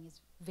been coming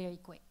is very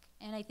quick.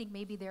 And I think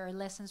maybe there are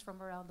lessons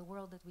from around the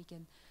world that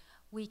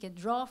we can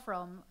draw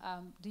from.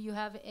 Do you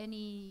have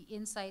any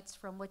insights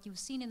from what you've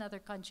seen in other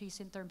countries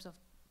in terms of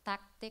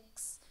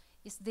tactics?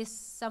 Is this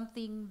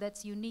something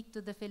that's unique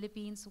to the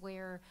Philippines,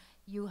 where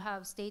you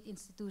have state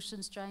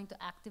institutions trying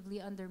to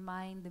actively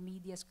undermine the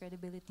media's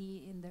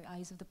credibility in the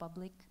eyes of the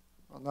public?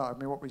 Well, no, I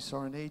mean, what we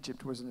saw in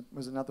Egypt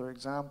was another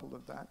example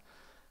of that.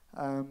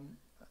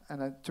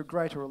 And to a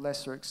greater or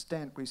lesser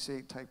extent, we see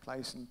it take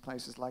place in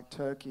places like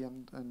Turkey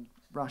and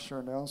Russia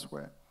and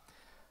elsewhere.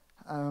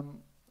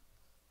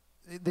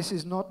 This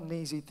is not an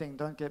easy thing,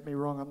 don't get me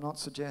wrong. I'm not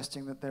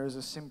suggesting that there is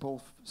a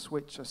simple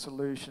switch, a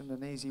solution,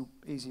 an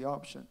easy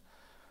option.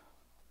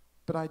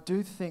 But I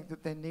do think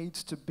that there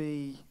needs to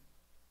be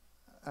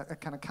a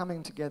kind of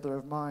coming together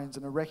of minds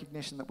and a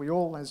recognition that we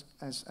all, as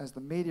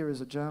the media,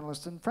 as a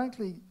journalist, and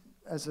frankly,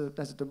 as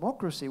a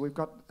democracy, we've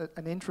got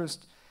an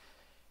interest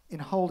in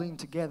holding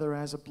together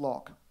as a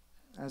bloc,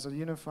 as a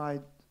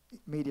unified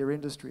media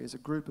industry, as a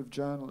group of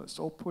journalists,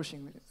 all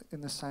pushing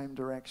in the same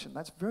direction.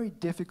 That's very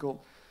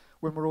difficult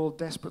when we're all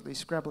desperately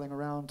scrabbling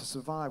around to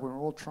survive, when we're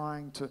all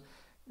trying to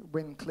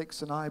win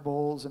clicks and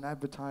eyeballs and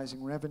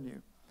advertising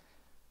revenue.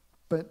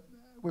 But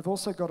we've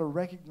also got to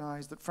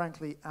recognize that,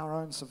 frankly, our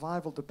own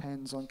survival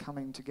depends on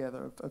coming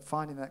together, of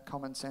finding that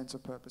common sense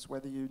of purpose,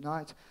 whether you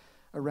unite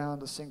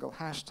around a single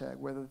hashtag,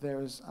 whether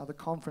there's other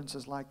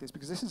conferences like this,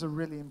 because this is a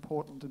really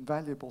important and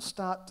valuable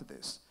start to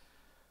this,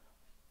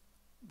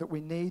 that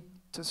we need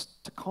to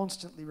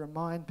constantly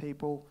remind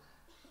people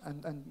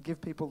and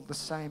give people the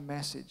same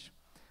message.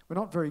 We're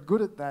not very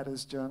good at that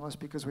as journalists,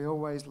 because we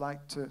always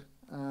like to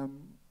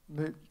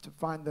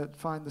find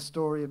the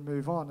story and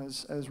move on.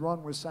 As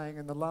Ron was saying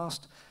in the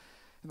last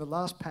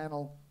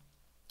panel,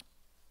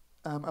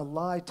 a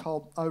lie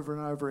told over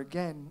and over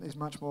again is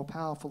much more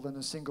powerful than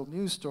a single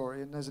news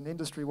story. And as an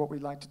industry, what we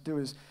like to do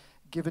is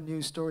give a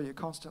news story. You're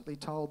constantly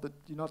told that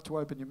you're not to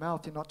open your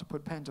mouth, you're not to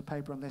put pen to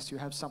paper unless you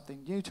have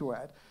something new to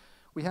add.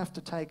 We have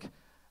to take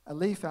a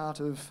leaf out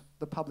of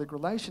the public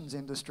relations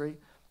industry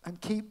and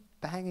keep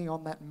banging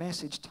on that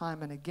message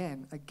time and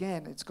again.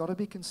 Again, it's got to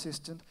be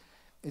consistent,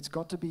 it's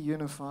got to be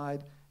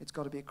unified, it's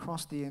got to be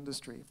across the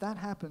industry. If that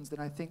happens, then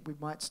I think we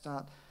might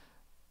start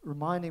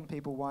reminding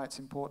people why it's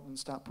important and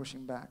start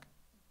pushing back.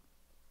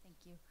 Thank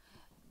you.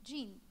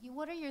 Jean,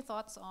 what are your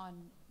thoughts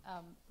on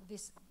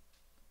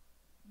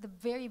the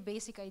very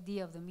basic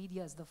idea of the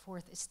media as the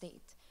fourth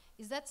estate?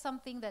 Is that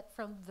something that,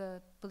 from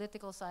the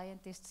political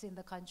scientists in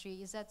the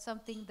country, is that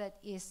something that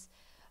is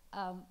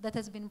that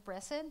has been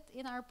present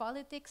in our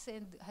politics,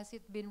 and has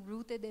it been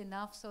rooted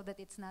enough so that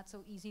it's not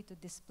so easy to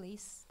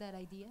displace that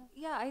idea?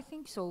 Yeah, I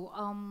think so.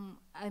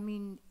 I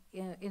mean,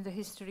 in the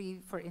history,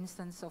 for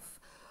instance,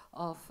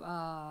 of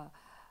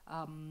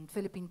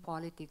Philippine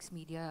politics,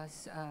 media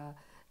has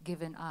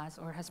given us,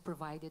 or has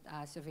provided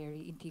us, a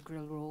very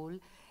integral role,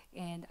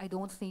 and I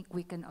don't think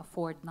we can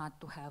afford not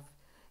to have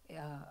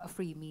a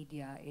free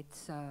media.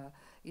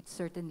 It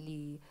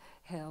certainly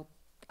helped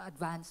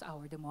advance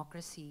our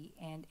democracy,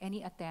 and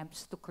any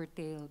attempts to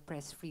curtail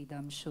press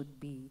freedom should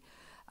be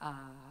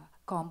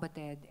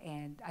combated.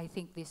 And I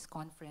think this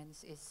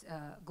conference is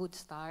a good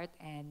start,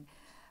 and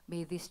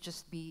may this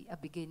just be a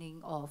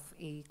beginning of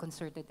a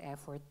concerted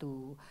effort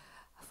to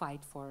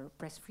fight for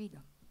press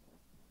freedom.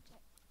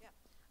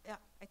 Yeah,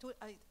 I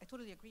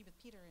totally agree with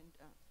Peter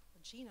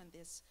and Jean on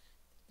this.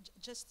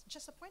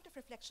 Just a point of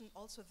reflection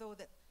also, though,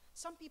 that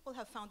some people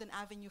have found an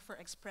avenue for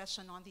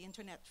expression on the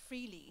internet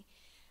freely,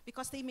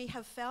 because they may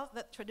have felt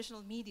that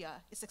traditional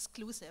media is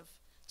exclusive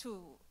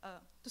to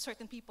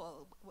certain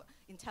people,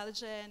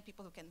 intelligent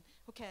people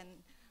who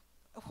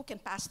can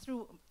pass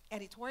through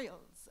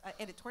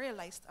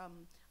editorialized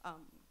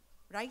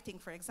writing,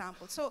 for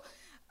example. So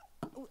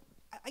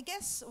I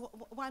guess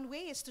one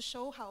way is to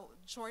show how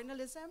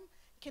journalism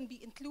can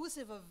be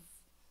inclusive of,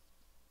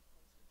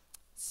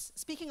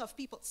 speaking of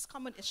people's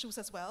common issues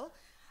as well,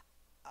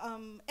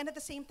 and at the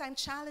same time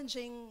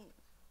challenging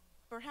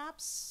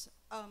perhaps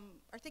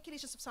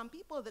articulations of some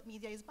people that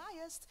media is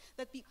biased,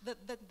 that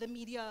the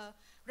media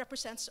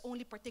represents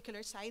only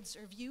particular sides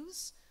or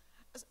views,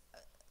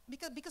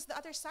 because the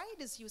other side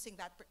is using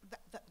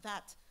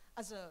that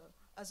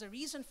as a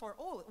reason for,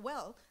 oh,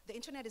 well, the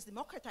internet is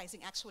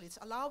democratizing, actually. It's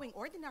allowing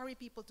ordinary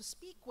people to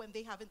speak when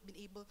they haven't been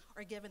able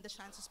or given the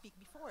chance to speak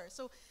before.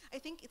 So I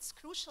think it's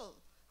crucial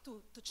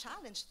to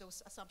challenge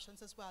those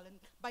assumptions as well, and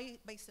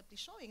by simply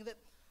showing that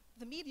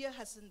the media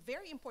has a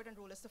very important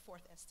role as the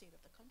fourth estate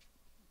of the country.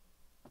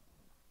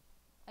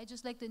 I'd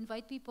just like to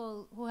invite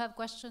people who have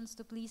questions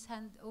to please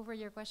hand over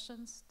your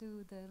questions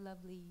to the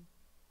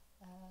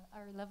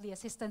our lovely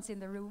assistants in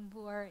the room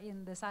who are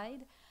in the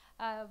side.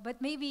 But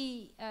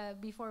maybe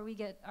before we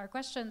get our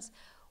questions,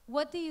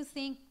 what do you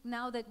think,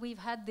 now that we've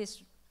had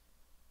this,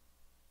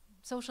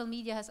 social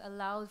media has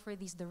allowed for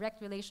these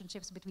direct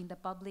relationships between the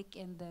public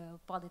and the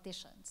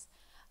politicians?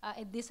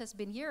 And this has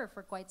been here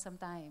for quite some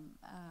time.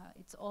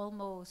 It's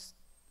almost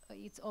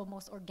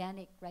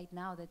organic right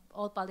now that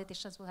all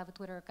politicians will have a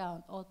Twitter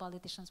account, all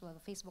politicians will have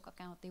a Facebook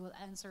account. They will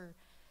answer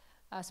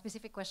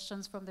specific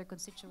questions from their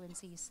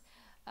constituencies.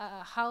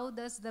 How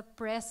does the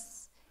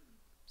press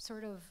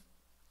sort of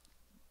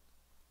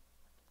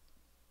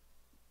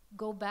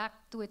go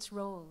back to its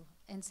role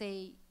and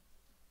say,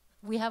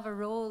 we have a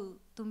role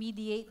to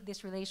mediate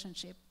this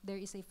relationship. There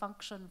is a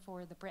function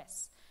for the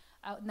press.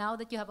 Now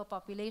that you have a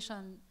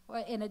population, or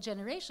in a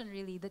generation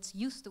really, that's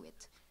used to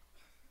it.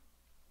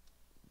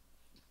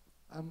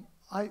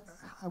 I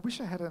wish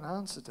I had an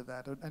answer to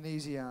that, an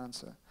easy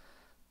answer.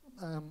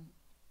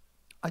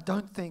 I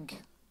don't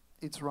think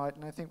it's right,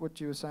 and I think what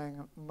you were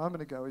saying a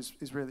moment ago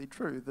is really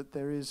true, that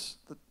there is,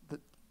 that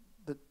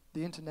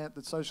the internet,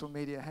 that social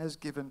media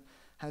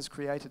has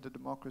created a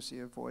democracy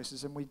of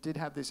voices, and we did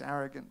have this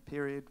arrogant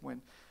period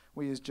when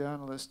we as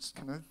journalists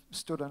kind of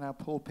stood on our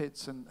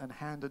pulpits and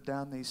handed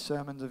down these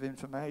sermons of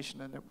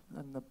information,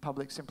 and the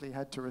public simply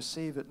had to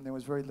receive it, and there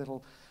was very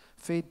little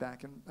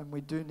feedback, and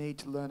we do need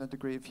to learn a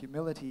degree of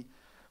humility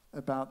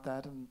about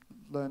that and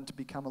learn to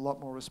become a lot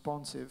more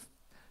responsive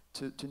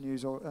to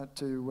news or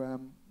to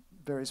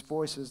various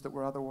voices that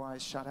were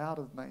otherwise shut out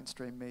of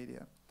mainstream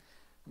media.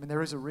 I mean,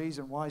 there is a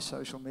reason why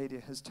social media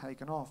has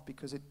taken off,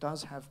 because it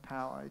does have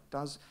power. It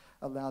does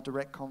allow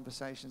direct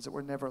conversations that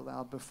were never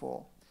allowed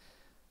before.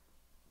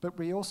 But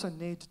we also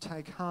need to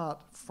take heart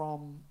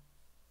from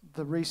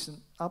the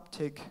recent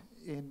uptick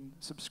in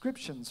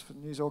subscriptions for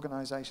news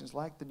organizations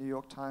like the New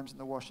York Times and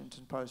the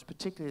Washington Post,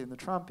 particularly in the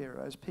Trump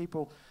era, as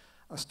people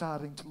are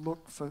starting to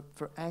look for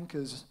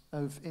anchors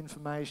of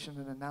information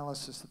and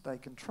analysis that they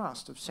can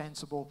trust, of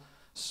sensible,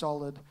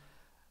 solid,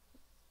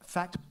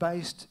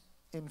 fact-based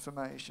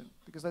information.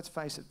 Because let's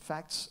face it,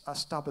 facts are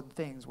stubborn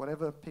things.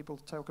 Whatever people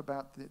talk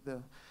about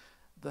the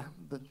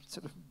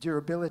sort of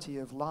durability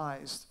of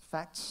lies,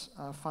 facts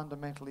are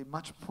fundamentally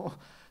much more,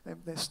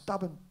 they're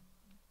stubborn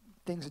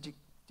things that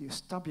you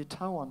stub your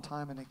toe on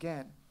time and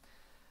again.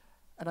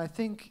 And I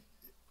think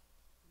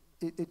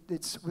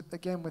it's,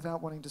 again,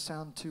 without wanting to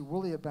sound too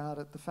woolly about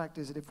it, the fact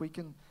is that if we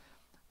can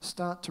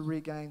start to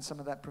regain some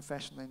of that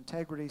professional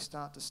integrity,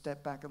 start to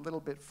step back a little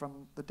bit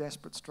from the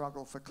desperate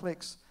struggle for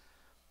clicks,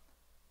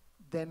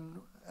 then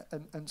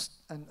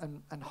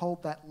and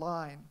hold that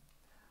line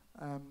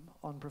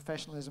on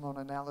professionalism, on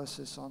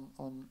analysis,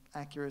 on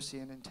accuracy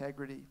and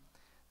integrity,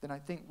 then I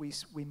think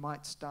we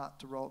might start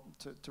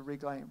to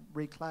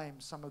reclaim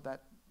some of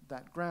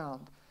that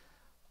ground.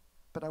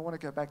 But I want to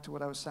go back to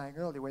what I was saying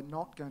earlier. We're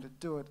not going to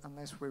do it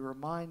unless we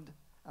remind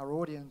our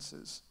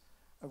audiences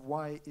of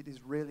why it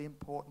is really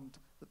important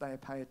that they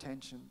pay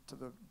attention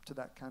to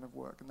that kind of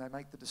work, and they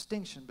make the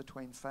distinction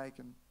between fake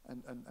and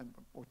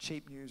or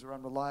cheap news or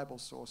unreliable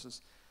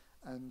sources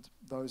and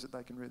those that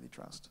they can really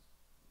trust.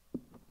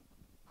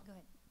 Go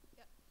ahead.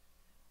 Yeah.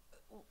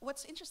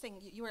 What's interesting,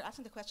 you were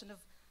asking the question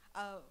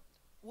of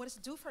what is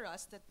due for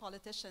us that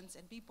politicians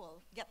and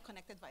people get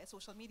connected via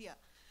social media.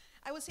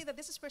 I would say that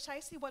this is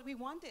precisely what we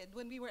wanted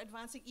when we were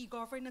advancing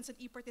e-governance and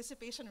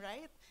e-participation,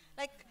 right?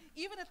 Like,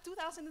 even at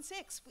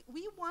 2006,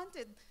 we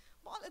wanted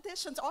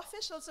politicians,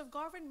 officials of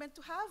government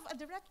to have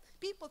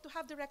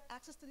direct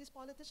access to these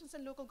politicians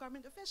and local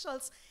government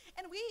officials.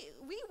 And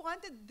we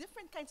wanted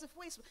different kinds of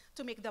ways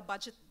to make the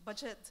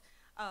budget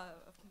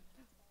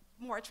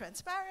more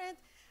transparent.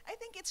 I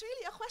think it's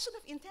really a question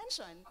of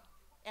intention.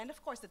 And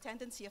of course, the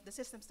tendency of the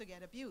systems to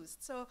get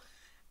abused. So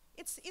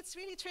it's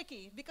really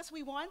tricky because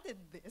we wanted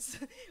this,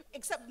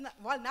 except,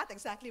 not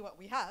exactly what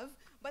we have,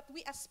 but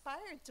we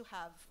aspired to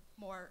have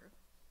more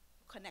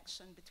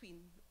connection between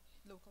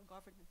local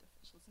government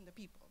officials and the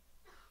people.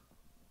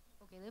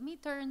 Okay, let me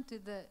turn to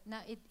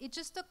now it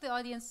just took the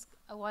audience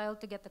a while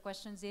to get the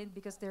questions in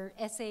because they're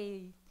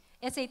essay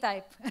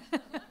type.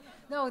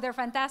 No, they're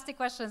fantastic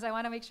questions. I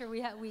want to make sure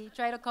we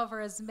try to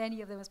cover as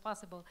many of them as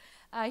possible.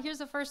 Here's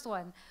the first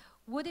one.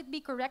 Would it be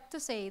correct to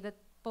say that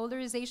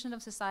polarization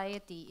of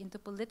society into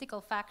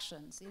political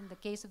factions, in the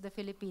case of the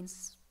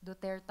Philippines,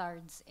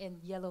 Dutertards and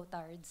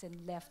Yellowtards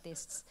and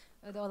leftists,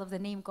 with all of the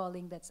name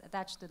calling that's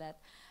attached to that,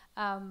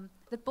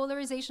 the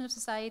polarization of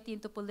society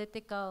into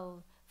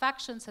political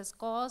factions has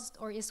caused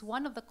or is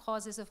one of the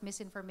causes of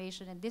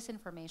misinformation and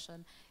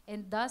disinformation?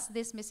 And does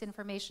this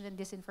misinformation and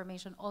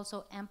disinformation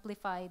also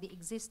amplify the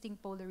existing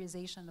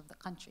polarization of the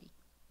country?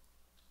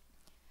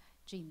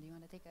 Jean, do you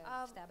want to take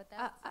a stab at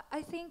that?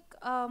 I think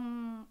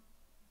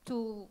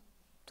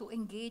to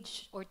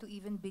engage or to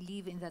even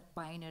believe in that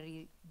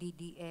binary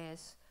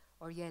DDS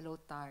or yellow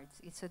tards,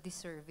 it's a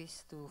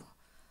disservice to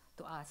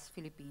us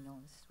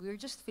Filipinos. We're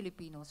just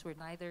Filipinos. We're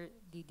neither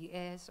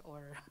DDS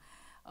or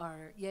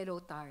yellow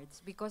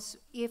tards, because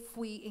if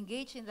we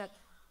engage in that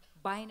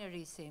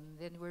binarism,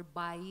 then we're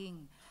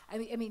buying. I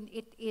mean,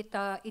 it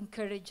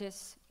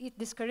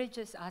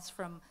discourages us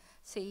from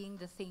saying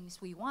the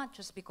things we want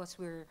just because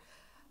we're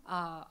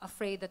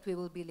afraid that we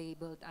will be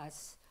labeled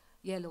as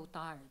yellow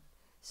tard.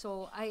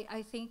 So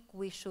I think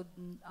we should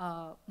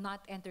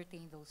not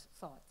entertain those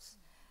thoughts.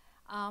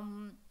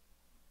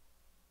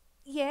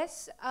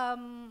 Yes,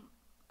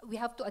 we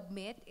have to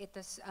admit it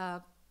has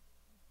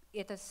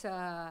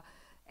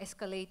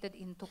escalated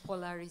into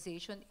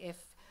polarization, if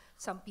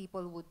some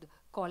people would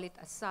call it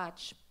as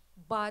such.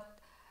 But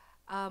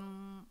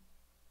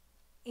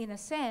in a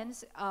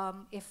sense,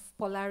 if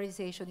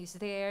polarization is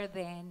there,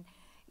 then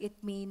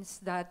it means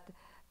that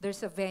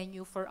there's a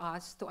venue for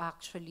us to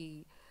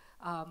actually,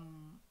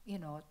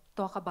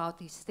 talk about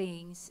these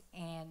things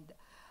and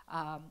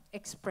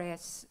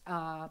express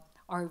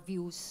our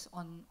views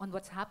on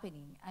what's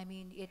happening. I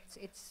mean,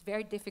 it's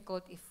very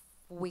difficult if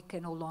we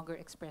can no longer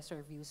express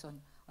our views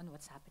on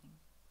what's happening.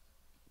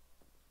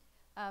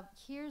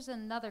 Here's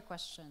another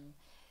question.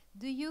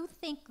 Do you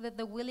think that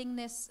the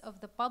willingness of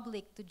the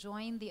public to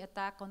join the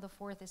attack on the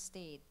Fourth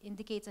Estate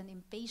indicates an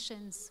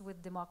impatience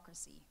with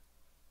democracy?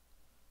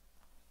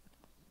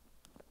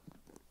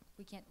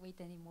 We can't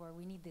wait anymore.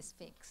 We need this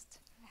fixed.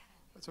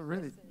 It's a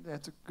really,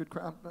 it's a good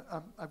question.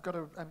 I've got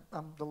to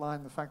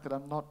underline the fact that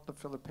I'm not a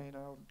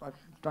Filipino. I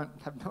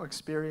don't have no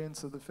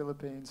experience of the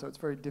Philippines, so it's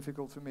very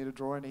difficult for me to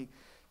draw any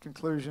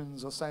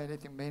conclusions or say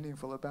anything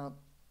meaningful about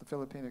the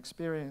Philippine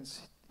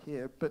experience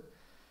here. But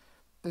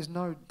there's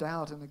no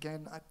doubt, and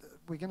again,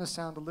 we're going to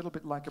sound a little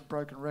bit like a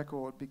broken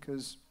record,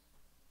 because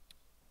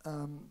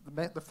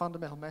the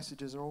fundamental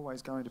messages are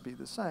always going to be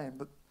the same.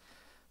 But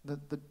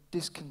the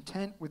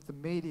discontent with the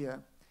media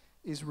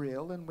is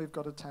real, and we've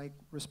got to take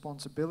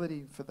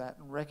responsibility for that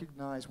and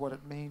recognize what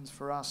it means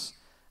for us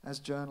as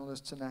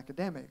journalists and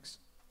academics.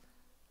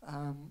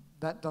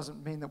 That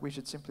doesn't mean that we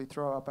should simply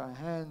throw up our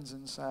hands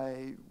and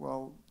say,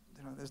 well,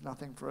 there's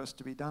nothing for us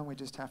to be done. We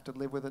just have to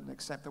live with it and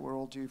accept that we're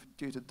all due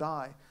to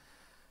die.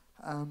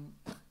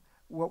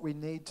 What we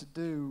need to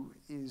do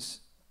is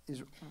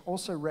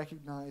also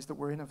recognize that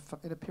we're in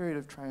a period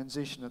of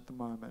transition at the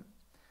moment.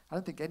 I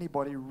don't think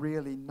anybody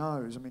really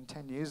knows. I mean,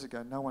 10 years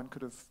ago, no one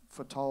could have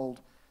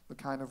foretold the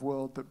kind of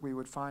world that we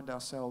would find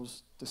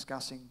ourselves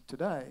discussing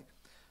today.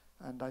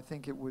 And I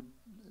think it would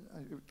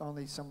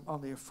only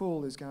a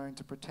fool is going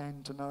to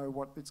pretend to know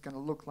what it's going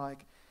to look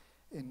like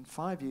in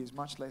 5 years,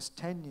 much less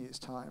 10 years'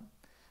 time.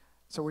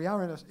 So we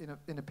are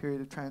in a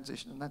period of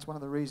transition, and that's one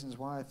of the reasons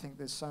why I think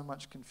there's so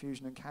much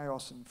confusion and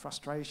chaos and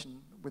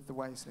frustration with the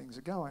ways things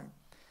are going.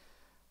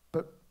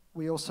 But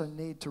we also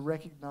need to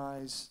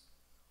recognize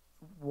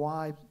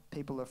why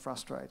people are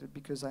frustrated,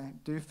 because they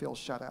do feel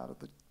shut out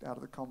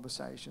of the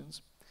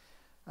conversations,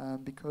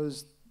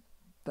 because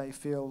they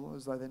feel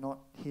as though they're not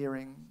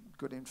hearing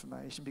good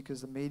information,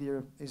 because the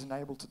media isn't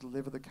able to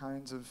deliver the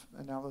kinds of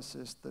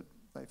analysis that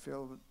they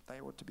feel that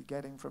they ought to be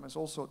getting from us,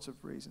 all sorts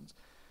of reasons.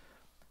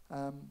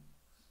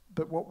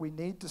 But what we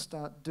need to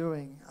start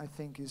doing, I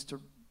think, is to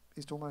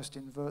almost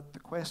invert the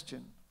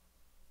question,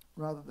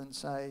 rather than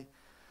say,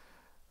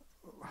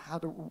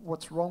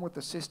 what's wrong with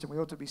the system? We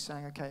ought to be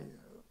saying, okay,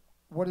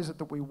 what is it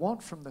that we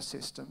want from the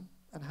system,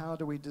 and how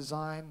do we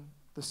design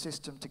the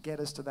system to get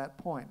us to that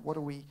point? What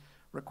do we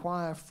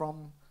require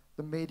from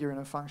the media in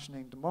a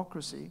functioning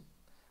democracy?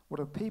 What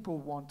do people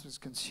want as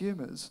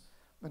consumers?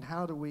 And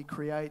how do we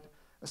create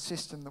a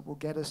system that will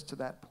get us to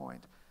that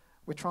point?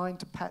 We're trying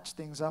to patch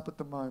things up at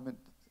the moment.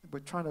 We're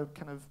trying to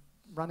kind of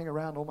running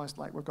around almost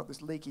like we've got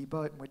this leaky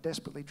boat, and we're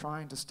desperately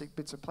trying to stick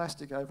bits of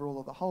plastic over all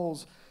of the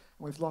holes,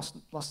 and we've lost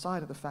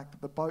sight of the fact that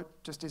the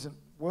boat just isn't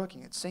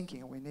working, it's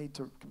sinking, and we need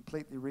to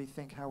completely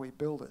rethink how we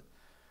build it.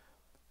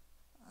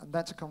 And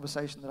that's a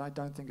conversation that I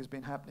don't think has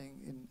been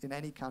happening in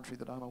any country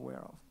that I'm aware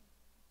of.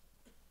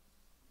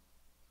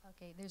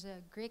 Okay, there's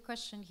a great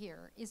question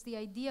here. Is the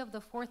idea of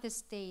the Fourth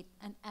Estate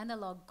an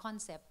analog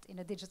concept in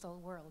a digital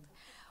world?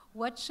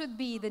 What should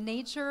be the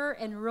nature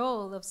and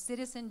role of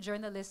citizen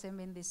journalism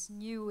in this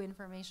new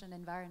information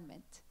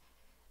environment?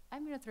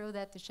 I'm going to throw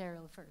that to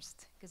Cheryl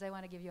first, because I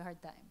want to give you a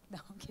hard time. No,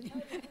 I'm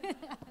kidding.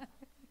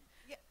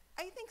 Yeah,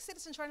 I think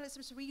citizen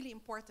journalism is really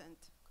important.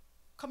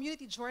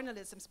 Community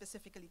journalism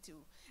specifically too.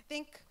 I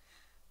think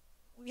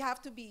we have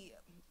to be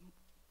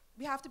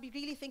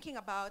really thinking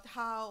about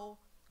how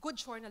good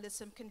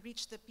journalism can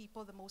reach the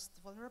people the most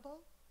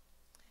vulnerable.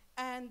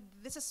 And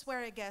this is where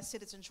I guess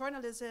citizen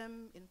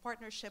journalism, in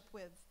partnership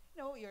with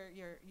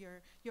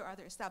your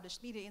other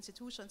established media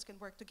institutions, can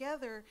work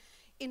together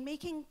in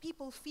making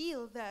people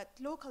feel that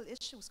local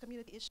issues,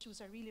 community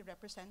issues, are really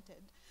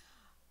represented.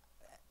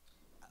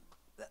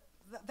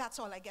 That's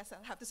all I guess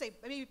I'll have to say.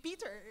 Maybe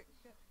Peter.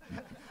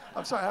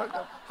 I'm sorry,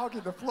 I'm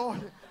hogging the floor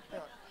here.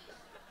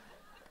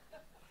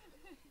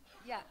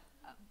 Yeah.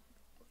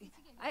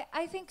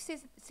 I think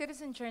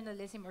citizen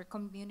journalism or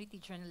community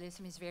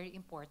journalism is very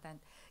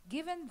important,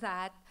 given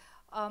that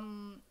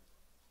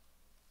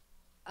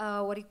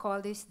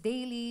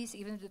dailies,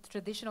 even the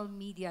traditional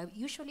media,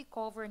 usually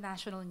cover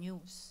national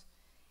news.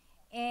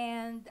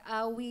 And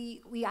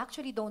we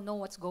actually don't know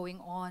what's going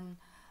on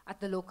at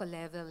the local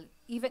level.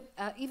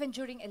 Even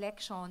during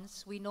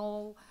elections, we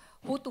know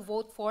who to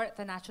vote for at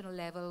the national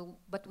level,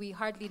 but we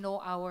hardly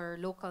know our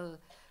local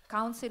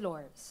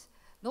councilors.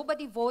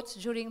 Nobody votes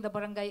during the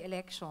barangay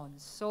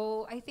elections.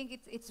 So I think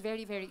it's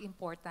very, very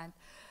important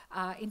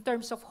in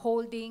terms of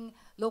holding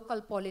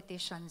local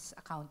politicians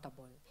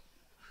accountable.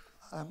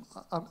 I'm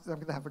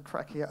going to have a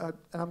crack here,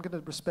 and I'm going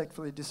to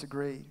respectfully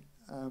disagree.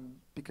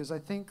 because I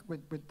think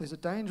there's a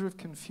danger of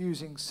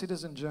confusing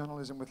citizen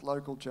journalism with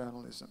local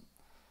journalism.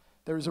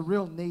 There is a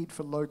real need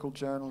for local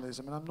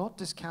journalism, and I'm not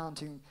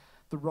discounting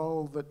the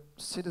role that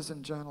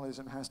citizen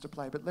journalism has to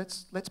play, but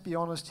let's be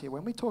honest here.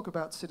 When we talk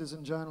about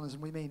citizen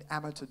journalism, we mean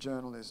amateur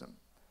journalism.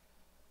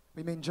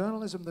 We mean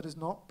journalism that is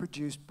not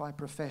produced by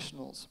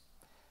professionals.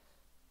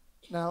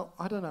 Now,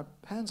 I don't know,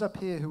 hands up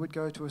here who would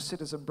go to a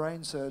citizen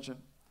brain surgeon.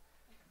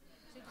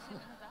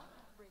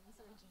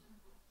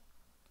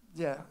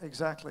 Yeah,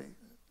 exactly.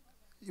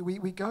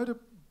 We go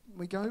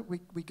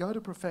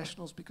to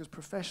professionals because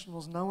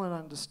professionals know and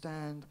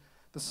understand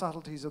the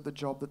subtleties of the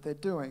job that they're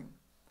doing.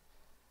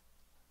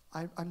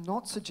 I'm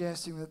not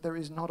suggesting that there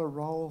is not a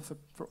role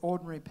for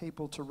ordinary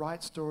people to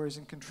write stories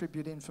and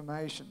contribute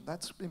information.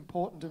 That's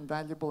important and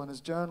valuable, and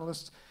as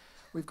journalists,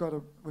 we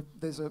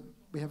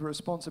have a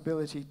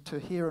responsibility to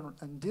hear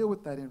and deal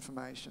with that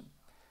information.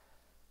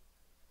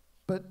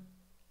 But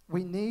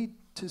we need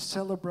to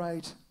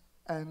celebrate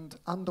and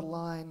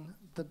underline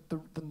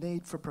the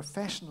need for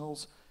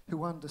professionals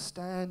who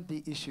understand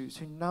the issues,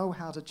 who know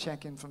how to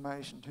check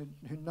information,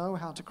 who know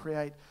how to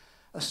create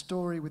a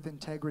story with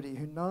integrity,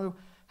 who know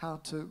how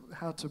to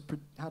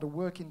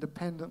work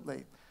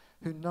independently,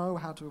 who know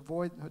how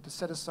to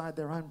set aside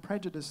their own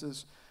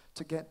prejudices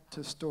to get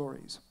to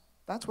stories.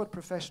 That's what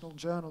professional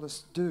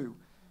journalists do,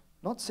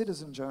 not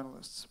citizen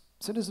journalists.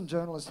 Citizen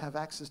journalists have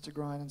access to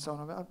grind and so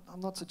on.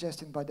 I'm not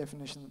suggesting by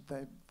definition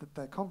that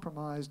they're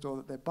compromised or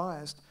that they're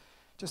biased,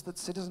 just that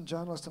citizen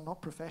journalists are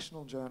not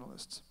professional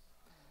journalists.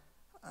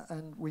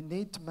 And we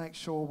need to make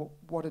sure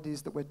what it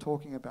is that we're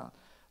talking about.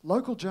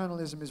 Local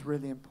journalism is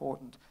really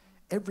important.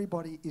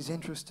 Everybody is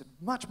interested,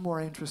 much more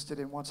interested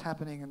in what's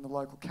happening in the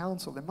local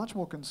council. They're much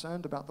more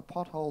concerned about the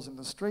potholes in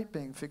the street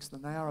being fixed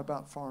than they are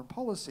about foreign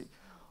policy.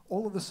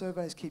 All of the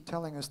surveys keep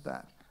telling us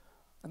that.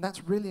 And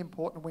that's really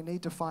important. We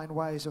need to find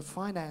ways of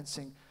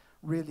financing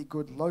really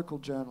good local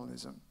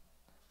journalism.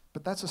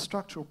 But that's a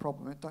structural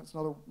problem. It's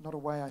not a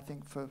way, I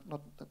think,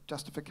 not a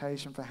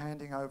justification for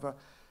handing over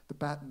the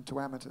baton to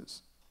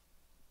amateurs.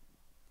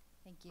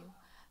 Thank you.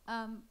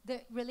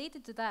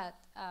 Related to that,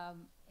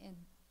 and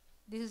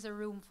this is a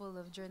room full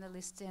of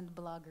journalists and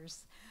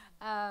bloggers,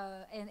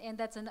 and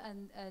that's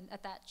an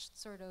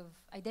attached sort of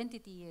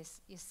identity.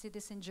 Is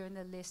citizen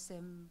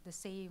journalism the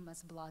same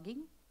as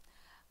blogging?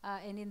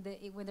 And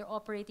when they're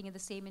operating in the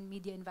same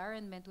media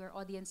environment where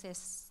audiences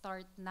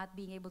start not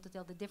being able to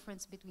tell the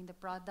difference between the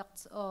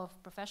products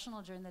of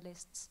professional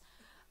journalists,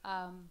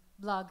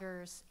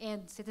 bloggers,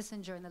 and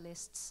citizen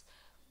journalists,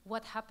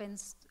 what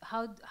happens?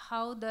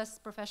 How does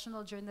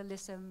professional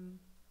journalism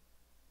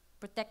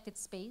protect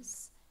its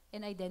space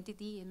and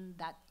identity in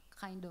that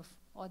kind of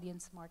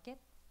audience market?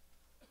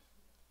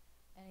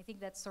 And I think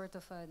that's sort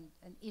of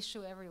an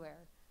issue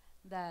everywhere,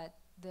 that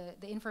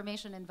the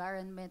information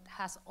environment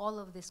has all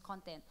of this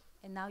content,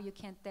 and now you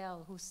can't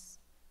tell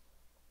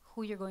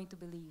who you're going to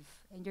believe,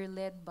 and you're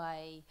led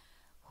by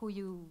who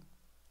you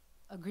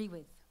agree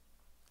with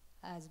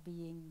as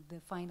being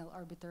the final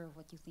arbiter of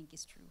what you think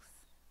is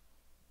truth.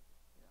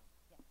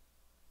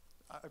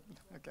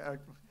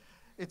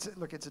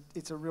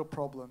 It's a real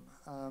problem,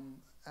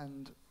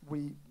 and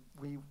we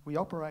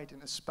operate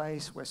in a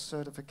space where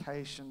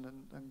certification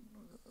and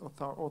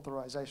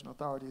authorization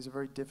authority is a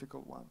very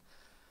difficult one.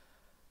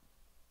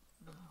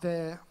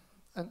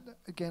 And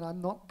again,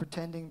 I'm not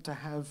pretending to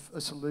have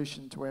a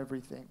solution to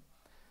everything,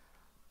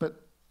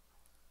 but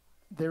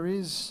there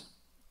is,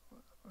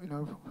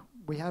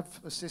 we have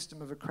a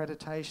system of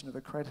accreditation of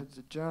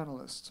accredited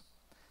journalists.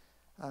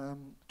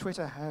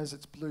 Twitter has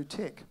its blue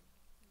tick.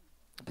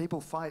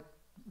 People fight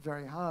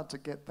very hard to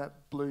get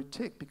that blue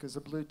tick because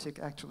the blue tick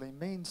actually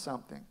means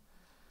something.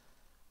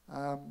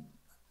 I'm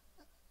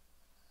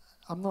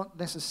not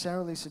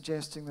necessarily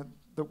suggesting that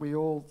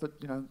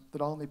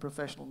only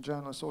professional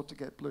journalists ought to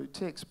get blue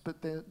ticks,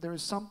 but there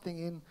is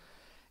something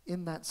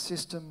in that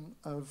system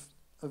of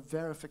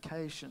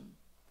verification.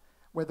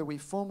 Whether we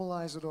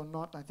formalize it or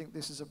not, I think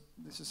this is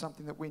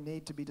something that we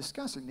need to be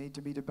discussing, need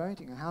to be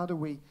debating. How do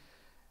we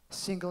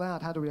single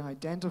out, how do we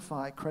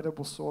identify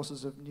credible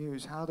sources of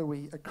news? How do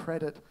we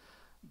accredit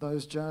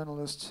those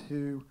journalists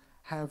who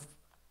have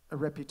a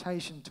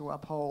reputation to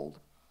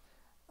uphold?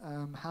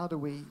 How do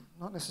we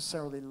not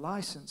necessarily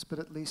license, but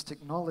at least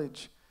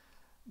acknowledge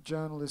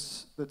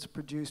journalists that's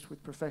produced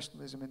with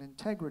professionalism and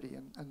integrity,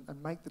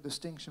 and make the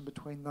distinction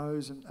between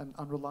those and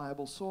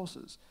unreliable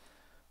sources?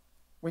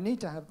 We need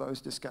to have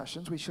those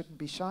discussions. We shouldn't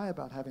be shy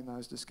about having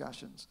those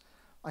discussions.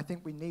 I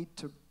think we need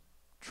to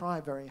try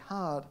very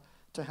hard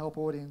to help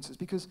audiences,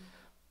 because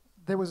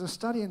there was a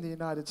study in the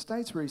United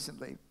States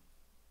recently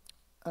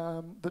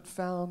that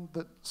found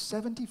that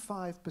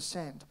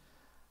 75%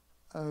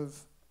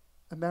 of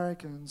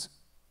Americans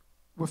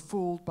were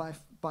fooled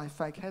by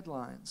fake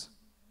headlines.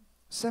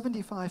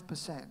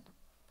 75%.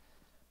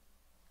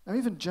 Now,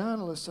 even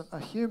journalists are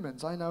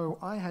humans. I know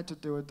I had to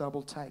do a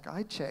double take.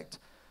 I checked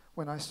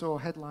when I saw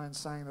headlines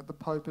saying that the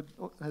Pope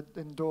had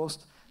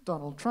endorsed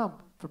Donald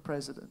Trump for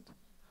president.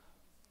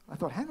 I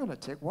thought, hang on a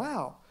tick,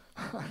 wow.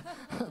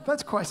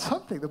 That's quite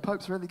something. The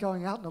Pope's really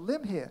going out on a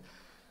limb here.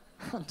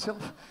 until.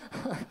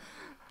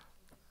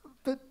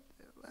 But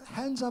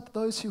hands up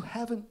those who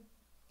haven't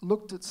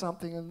looked at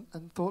something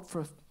and thought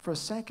for a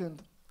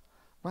second,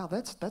 wow,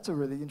 that's a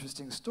really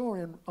interesting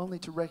story, and only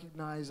to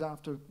recognize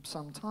after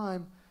some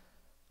time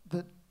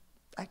that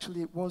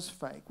actually it was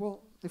fake.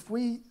 Well, if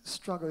we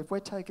struggle, if we're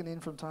taken in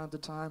from time to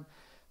time,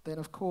 then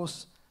of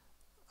course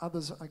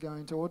others are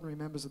going to, ordinary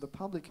members of the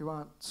public who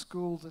aren't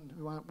schooled and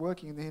who aren't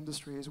working in the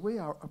industry as we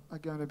are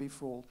going to be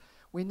fooled.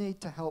 We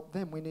need to help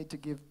them. We need to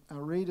give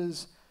our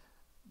readers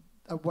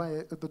a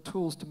way, the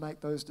tools to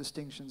make those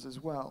distinctions as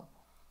well.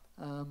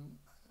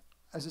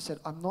 As I said,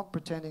 I'm not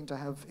pretending to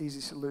have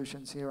easy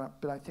solutions here,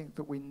 but I think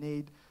that we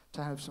need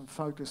to have some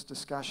focused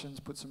discussions,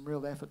 put some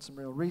real effort, some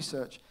real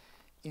research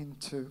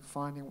into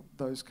finding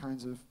those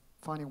kinds of,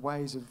 finding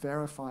ways of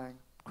verifying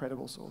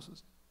credible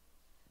sources.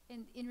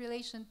 In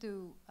relation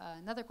to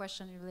another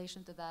question in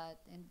relation to that,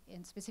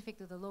 and specific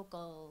to the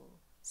local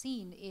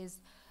scene, is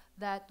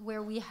that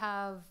where we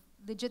have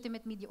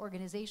legitimate media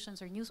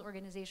organizations or news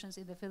organizations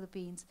in the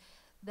Philippines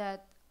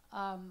that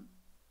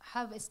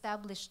have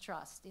established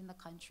trust in the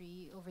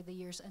country over the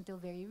years until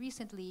very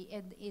recently,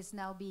 and is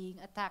now being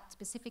attacked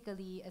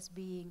specifically as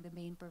being the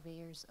main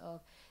purveyors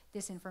of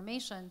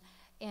disinformation,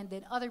 and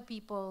then other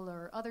people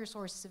or other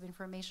sources of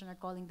information are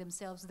calling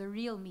themselves the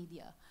real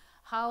media.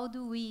 How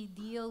do we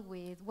deal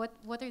with,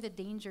 what are the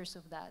dangers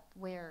of that,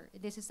 where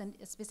this is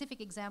a specific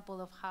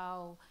example of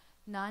how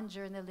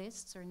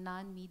non-journalists or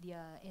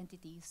non-media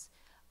entities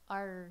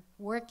are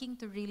working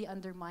to really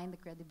undermine the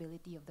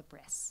credibility of the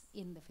press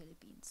in the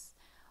Philippines?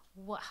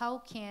 How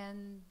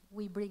can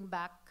we bring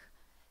back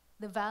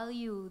the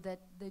value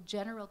that the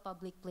general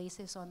public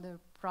places on the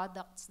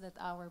products that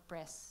our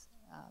press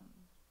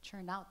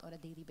churn out on a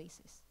daily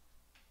basis?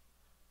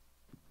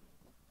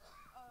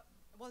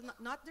 Well,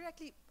 not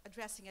directly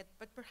addressing it,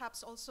 but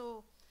perhaps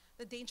also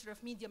the danger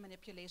of media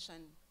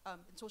manipulation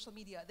in social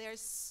media.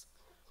 There's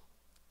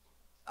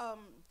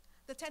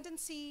the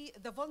tendency,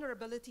 the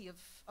vulnerability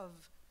of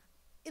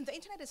in the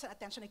internet is an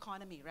attention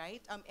economy,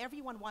 right?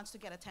 Everyone wants to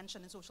get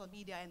attention in social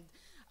media, and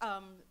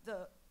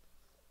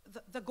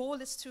the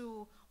goal is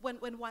to,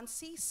 when one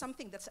sees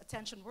something that's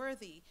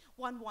attention-worthy,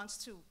 one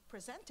wants to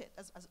present it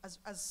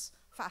as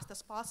fast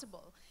as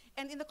possible.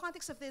 And in the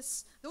context of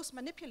this, those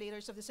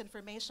manipulators of this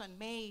information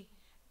may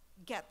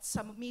get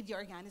some media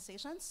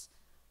organizations,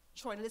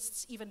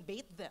 journalists even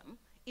bait them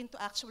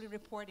into actually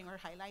reporting or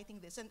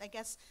highlighting this. And I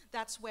guess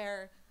that's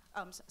where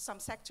some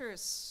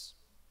sectors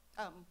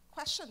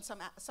question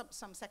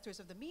some sectors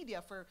of the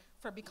media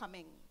for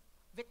becoming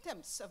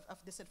victims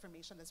of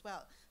disinformation as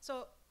well.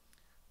 So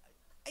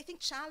I think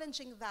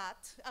challenging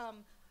that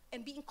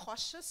and being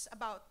cautious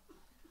about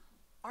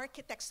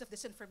architects of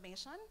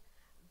disinformation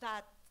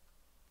that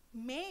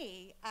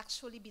may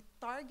actually be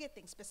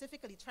targeting,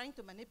 specifically trying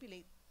to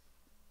manipulate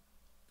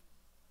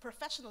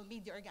professional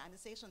media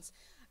organizations.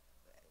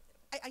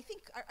 I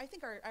think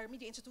our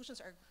media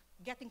institutions are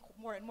getting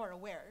more and more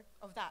aware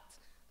of that,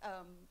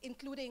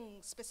 including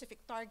specific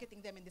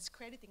targeting them and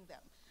discrediting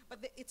them.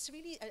 But it's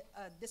really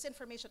a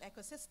disinformation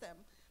ecosystem,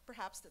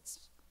 perhaps,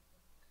 that's,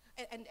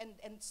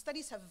 and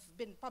studies have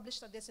been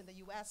published on this in the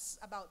US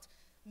about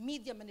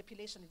media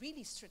manipulation,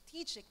 really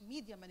strategic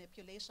media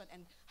manipulation,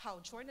 and how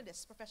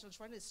journalists, professional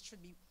journalists,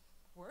 should be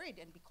worried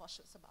and be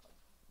cautious about.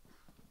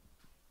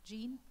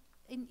 Jean?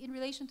 In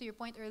relation to your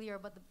point earlier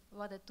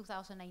about the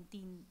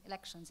 2019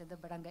 elections and the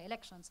barangay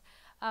elections,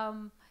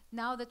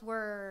 now that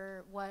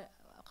we're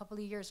a couple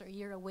of years or a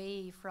year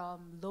away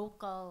from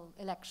local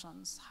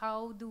elections,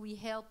 how do we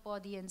help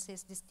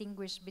audiences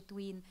distinguish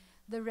between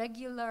the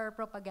regular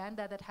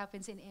propaganda that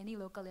happens in any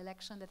local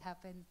election that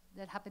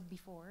happened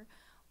before,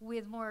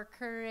 with more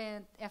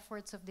current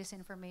efforts of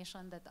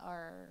disinformation that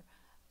are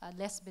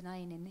less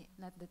benign, and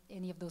not that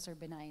any of those are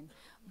benign,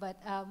 but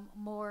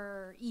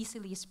more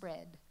easily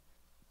spread?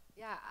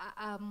 Yeah,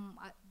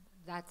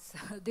 that's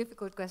a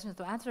difficult question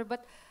to answer,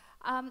 but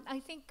I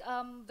think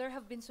there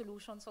have been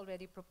solutions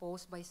already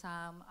proposed by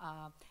some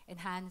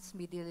enhanced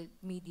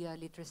media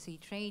literacy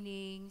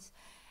trainings,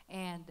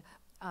 and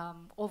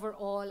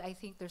overall, I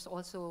think there's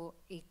also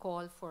a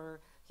call for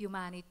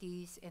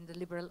humanities and the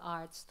liberal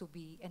arts to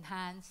be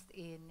enhanced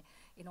in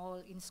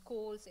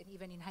schools and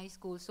even in high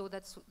school. So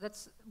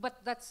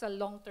that's a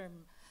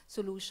long-term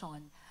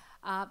solution,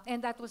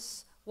 and that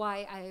was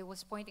why I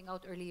was pointing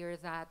out earlier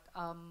that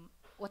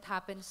what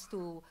happens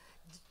to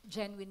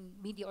genuine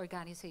media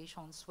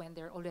organizations when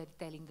they're already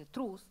telling the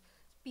truth,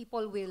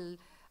 people will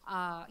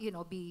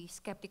be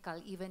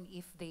skeptical even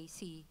if they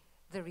see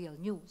the real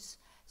news.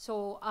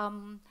 So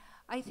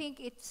I think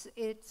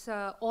it's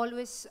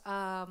always,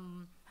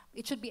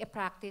 it should be a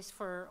practice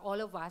for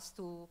all of us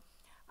to,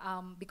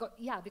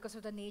 because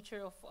of the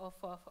nature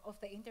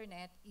of the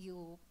internet,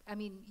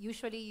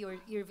 usually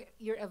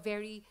you're a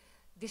very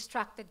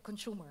distracted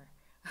consumer.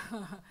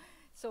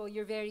 So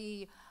you're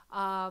very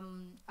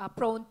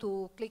prone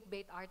to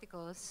clickbait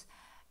articles,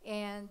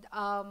 and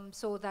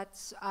so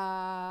that's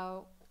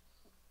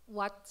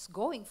what's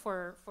going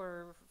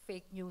for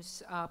fake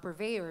news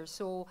purveyors.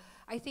 So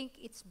I think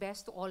it's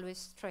best to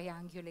always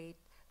triangulate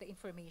the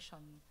information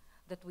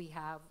that we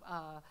have,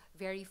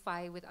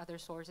 verify with other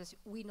sources.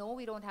 We know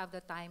we don't have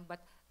the time, but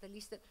the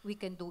least that we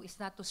can do is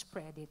not to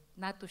spread it,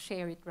 not to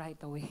share it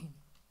right away.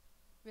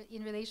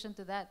 In relation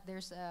to that,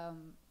 there's a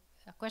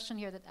question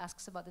here that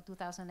asks about the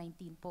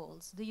 2019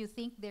 polls. Do you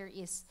think there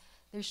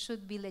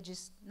should be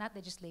not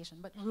legislation,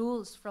 but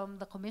rules from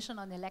the Commission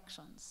on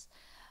Elections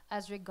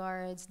as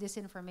regards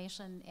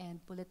disinformation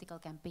and political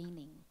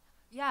campaigning?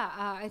 Yeah,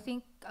 I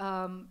think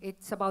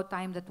it's about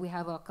time that we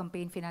have a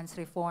campaign finance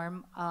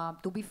reform.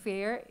 To be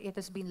fair, it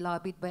has been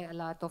lobbied by a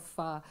lot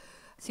of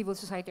civil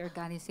society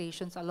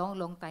organizations a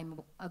long time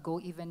ago,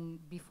 even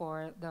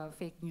before the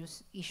fake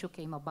news issue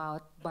came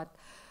about. But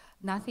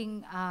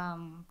nothing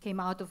came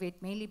out of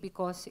it, mainly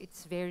because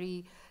it's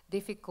very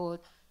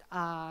difficult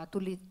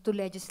to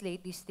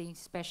legislate these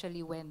things,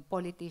 especially when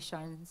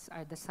politicians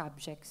are the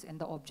subjects and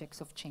the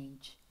objects of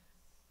change.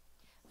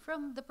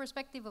 From the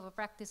perspective of a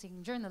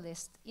practicing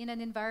journalist, in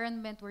an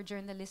environment where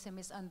journalism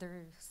is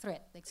under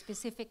threat, like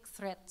specific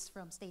threats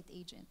from state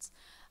agents,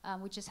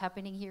 which is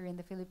happening here in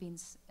the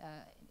Philippines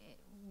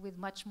with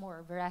much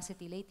more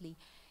veracity lately,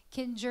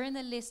 can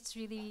journalists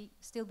really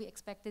still be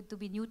expected to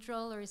be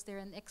neutral, or is there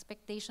an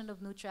expectation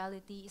of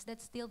neutrality? Is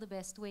that still the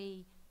best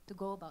way to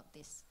go about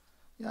this?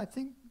 Yeah, I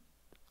think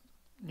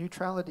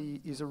neutrality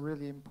is a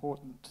really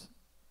important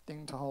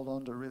thing to hold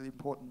on to, really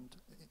important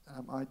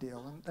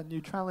ideal. And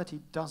neutrality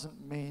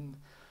doesn't mean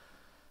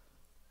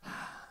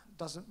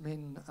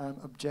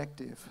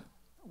objective.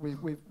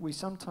 We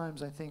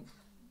sometimes, I think,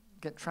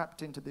 get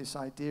trapped into this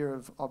idea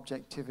of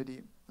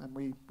objectivity, and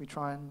we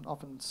try and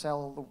often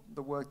sell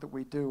the work that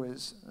we do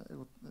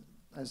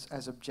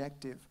as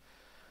objective.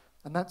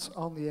 And that's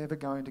only ever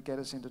going to get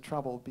us into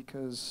trouble,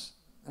 because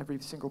every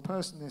single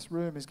person in this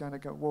room is going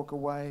to walk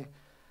away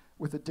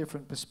with a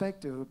different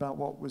perspective about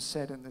what was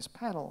said in this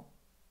panel.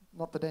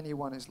 Not that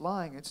anyone is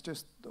lying, it's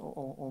just,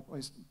 or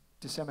is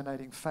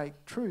disseminating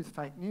fake truth,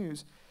 fake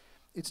news.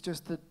 It's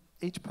just that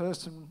each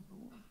person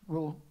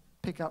will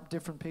pick up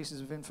different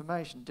pieces of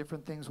information.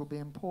 Different things will be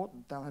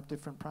important. They'll have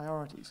different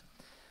priorities.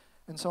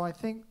 And so I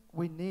think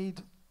we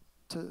need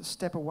to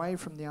step away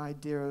from the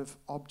idea of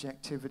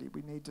objectivity.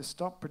 We need to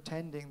stop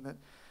pretending that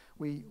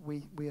we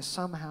are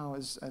somehow,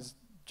 as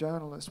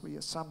journalists, we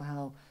are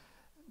somehow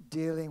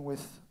dealing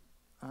with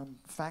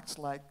facts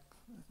like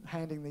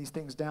handing these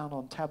things down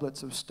on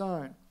tablets of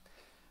stone,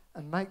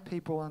 and make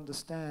people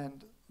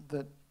understand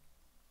that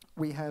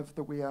we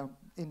are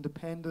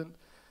independent,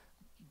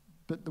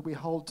 but that we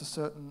hold to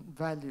certain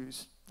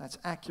values. That's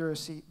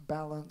accuracy,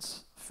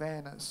 balance,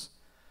 fairness.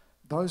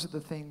 Those are the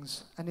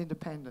things, and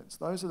independence.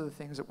 Those are the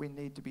things that we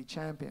need to be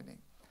championing.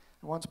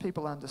 And once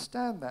people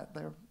understand that,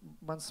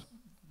 once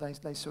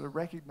they sort of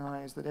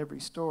recognize that every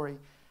story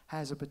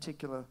has a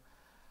particular,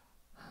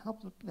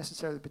 not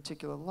necessarily a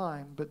particular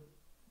line, but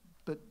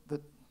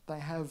that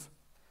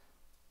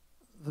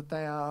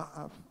they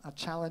are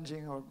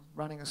challenging or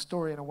running a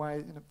story in a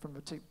way from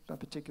a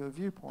particular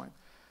viewpoint,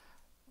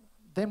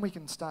 then we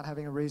can start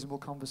having a reasonable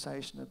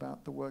conversation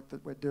about the work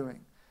that we're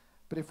doing.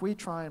 But if we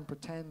try and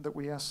pretend that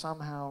we are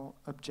somehow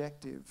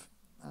objective,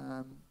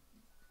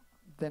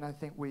 then I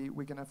think we're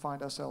going to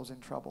find ourselves in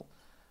trouble.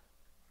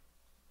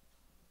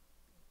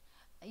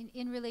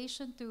 In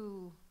relation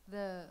to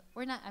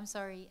I'm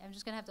sorry, I'm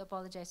just going to have to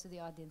apologize to the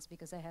audience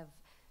because I have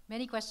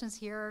many questions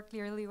here.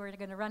 Clearly, we're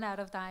going to run out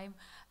of time,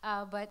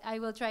 but I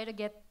will try to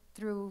get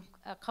through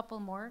a couple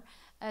more.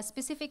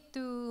 Specific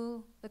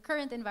to the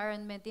current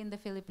environment in the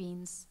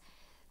Philippines,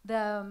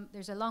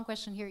 there's a long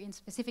question here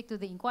specific to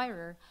the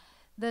Inquirer.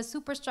 The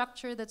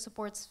superstructure that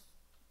supports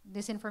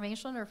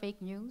disinformation or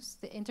fake news,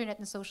 the internet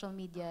and social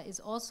media, is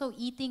also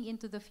eating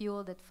into the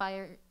fuel that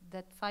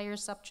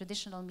fires up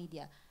traditional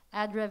media,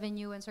 ad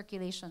revenue and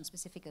circulation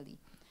specifically.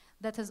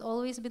 That has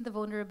always been the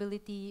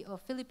vulnerability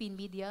of Philippine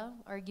media,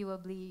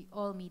 arguably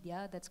all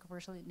media that's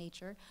commercial in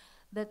nature.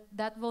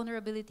 That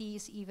vulnerability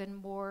is even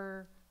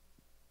more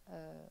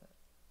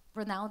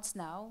pronounced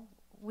now,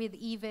 with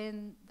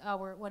even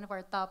one of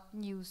our top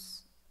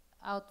news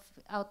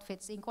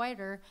outfits,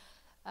 Inquirer,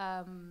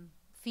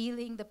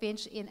 feeling the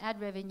pinch in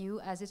ad revenue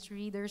as its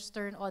readers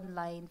turn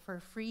online for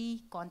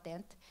free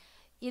content.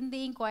 In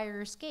the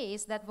Inquirer's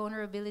case, that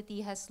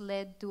vulnerability has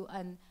led to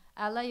an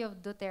ally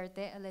of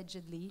Duterte,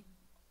 allegedly,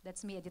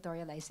 that's me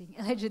editorializing,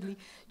 allegedly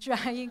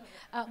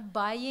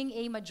buying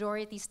a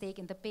majority stake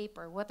in the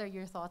paper. What are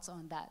your thoughts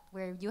on that?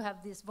 Where you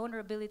have this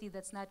vulnerability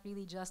that's not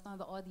really just on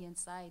the audience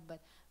side,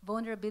 but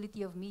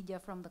vulnerability of media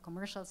from the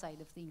commercial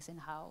side of things, and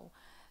how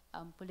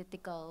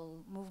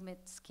political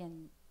movements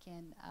can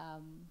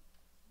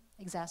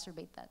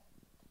exacerbate that.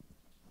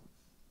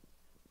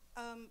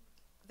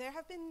 There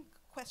have been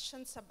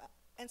questions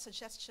and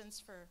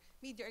suggestions for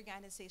media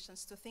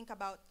organizations to think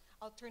about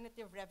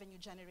alternative revenue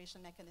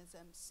generation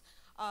mechanisms.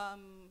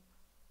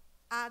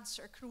 Ads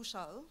are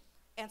crucial,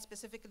 and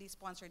specifically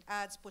sponsored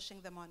ads,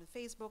 pushing them on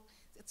Facebook.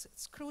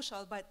 It's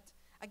crucial, but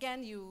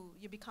again, you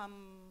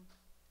become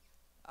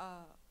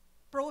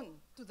prone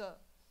to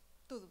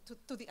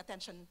the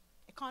attention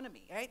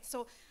economy, right?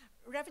 So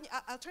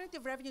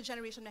alternative revenue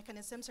generation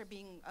mechanisms are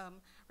being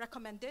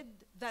recommended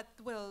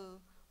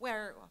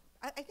where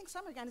I think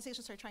some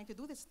organizations are trying to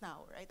do this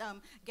now, right?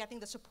 Getting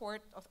the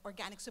support of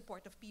organic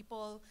support of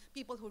people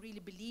who really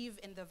believe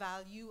in the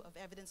value of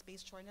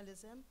evidence-based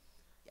journalism.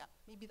 Yeah,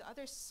 maybe the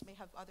others may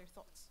have other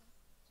thoughts.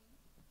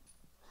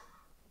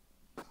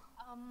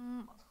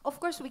 Of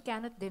course, we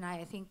cannot deny.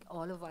 I think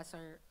all of us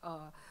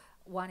are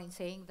one in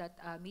saying that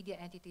media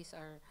entities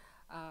are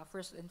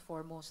first and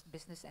foremost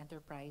business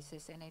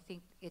enterprises, and I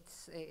think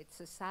it's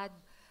a sad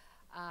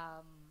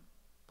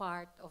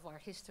part of our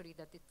history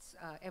that it's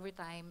every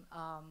time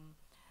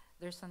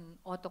there's an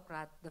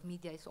autocrat, the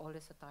media is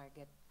always a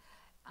target.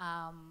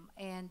 I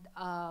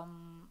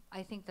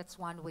think that's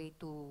one way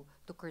to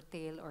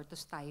curtail or to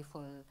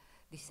stifle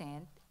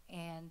dissent.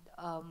 And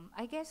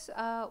I guess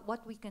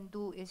what we can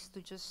do is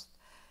to just,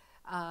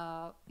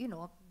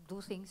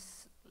 do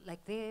things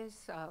like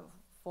this,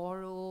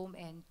 forum,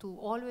 and to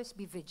always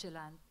be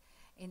vigilant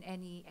in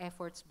any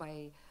efforts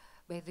by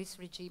this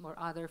regime or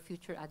other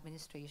future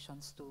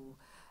administrations to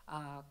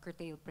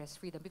curtail press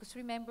freedom. Because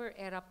remember,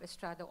 Erap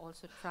Estrada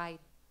also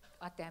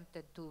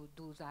attempted to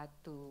do that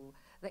to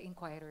the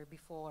Inquirer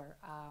before.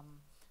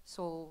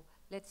 So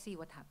let's see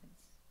what happens.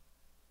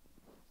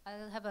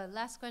 I'll have a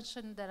last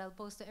question that I'll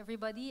pose to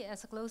everybody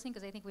as a closing,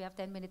 because I think we have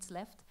 10 minutes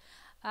left.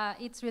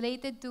 It's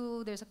related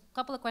to, there's a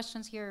couple of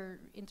questions here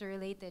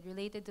interrelated,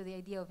 related to the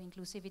idea of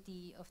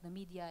inclusivity of the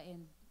media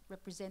and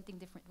representing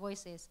different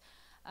voices.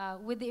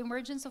 With the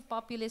emergence of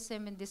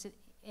populism and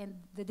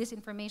the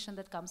disinformation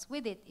that comes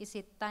with it, is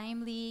it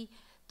timely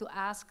to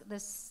ask the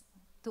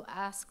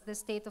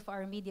state of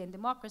our media and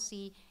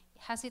democracy,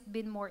 has it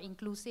been more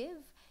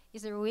inclusive?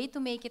 Is there a way to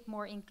make it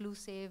more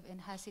inclusive, and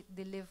has it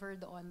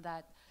delivered on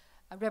that,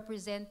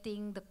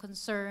 representing the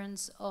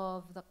concerns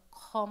of the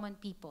common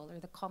people or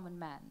the common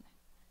man?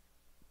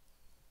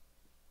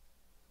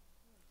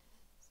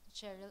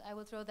 Cheryl, I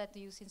will throw that to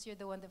you since you're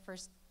the one that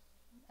first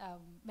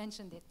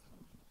mentioned it.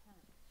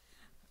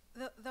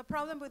 The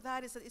problem with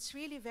that is that it's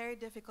really very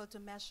difficult to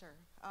measure.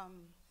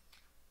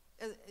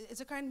 Is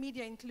the current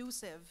media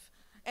inclusive?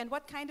 And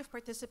what kind of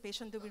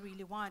participation do we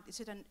really want? Is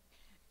it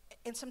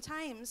and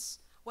sometimes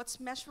what's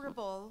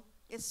measurable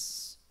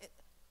is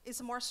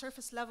a more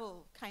surface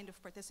level kind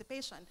of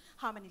participation.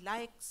 How many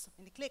likes,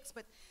 how many clicks,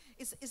 but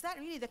is that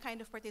really the kind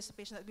of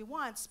participation that we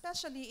want,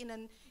 especially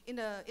in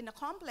a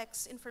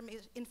complex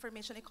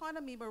information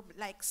economy where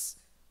likes,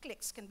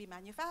 clicks can be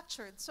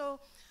manufactured? So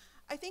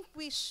I think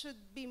we should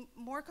be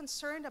more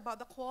concerned about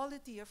the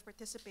quality of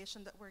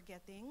participation that we're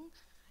getting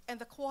and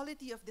the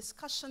quality of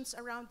discussions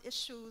around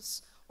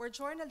issues where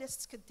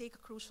journalists could take a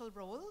crucial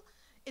role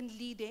in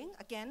leading,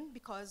 again,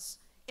 because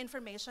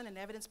information and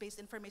evidence-based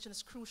information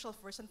is crucial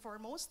first and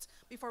foremost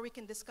before we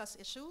can discuss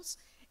issues,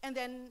 and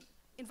then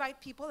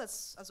invite people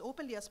as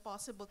openly as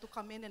possible to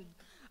come in and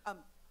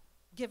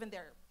given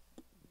their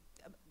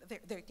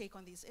take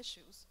on these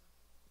issues.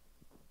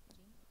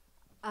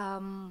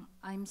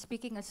 I'm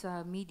speaking as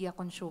a media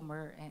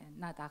consumer and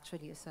not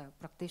actually as a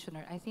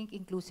practitioner. I think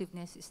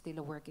inclusiveness is still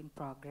a work in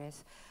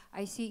progress.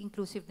 I see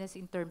inclusiveness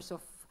in terms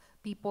of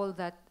people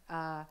that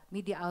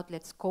media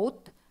outlets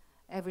quote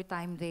every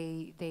time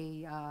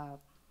they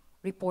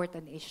report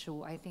an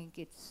issue. I think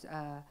it's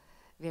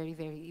very,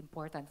 very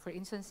important. For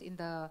instance, in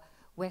the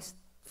West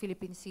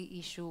Philippine Sea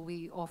issue,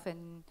 we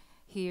often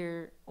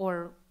hear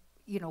or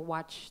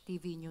watch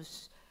TV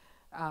news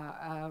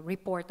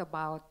report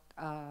about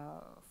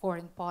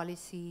foreign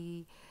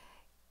policy.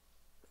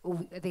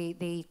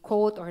 They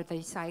quote or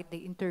they cite, they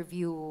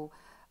interview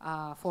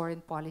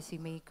foreign policy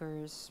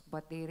makers,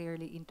 but they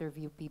rarely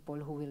interview people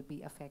who will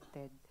be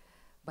affected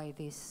by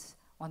this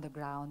on the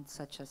ground,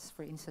 such as,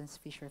 for instance,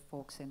 fisher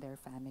folks and their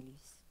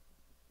families.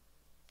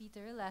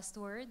 Peter, last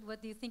word. What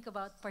do you think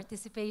about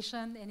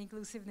participation and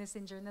inclusiveness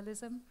in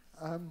journalism?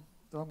 I'm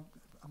going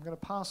to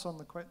pass on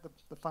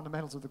the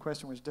fundamentals of the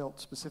question, which dealt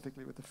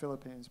specifically with the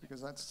Philippines,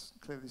 because that's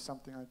clearly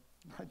something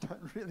I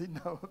don't really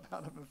know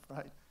about, I'm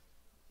afraid.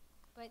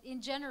 But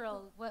in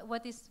general,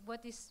 what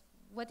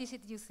is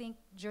it you think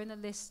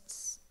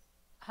journalists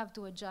have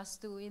to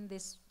adjust to in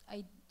this?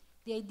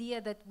 The idea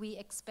that we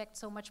expect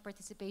so much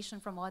participation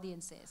from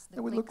audiences,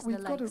 the clicks, the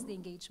likes, the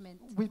engagement.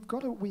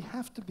 We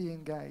have to be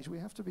engaged. We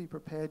have to be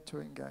prepared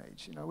to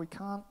engage. We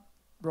can't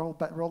roll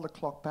the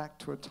clock back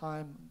to a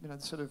time, the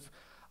sort of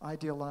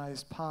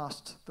idealized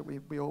past that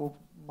we all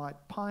might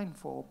pine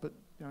for, but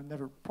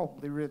never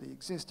probably really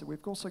existed.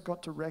 We've also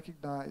got to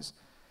recognize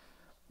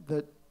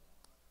that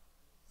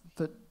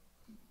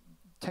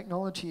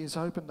technology has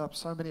opened up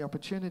so many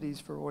opportunities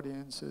for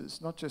audiences,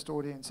 not just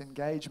audience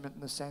engagement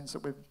in the sense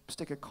that we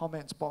stick a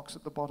comments box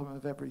at the bottom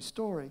of every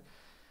story,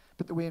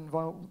 but that we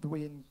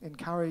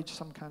encourage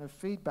some kind of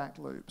feedback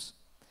loops.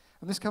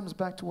 And this comes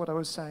back to what I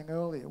was saying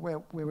earlier,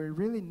 where we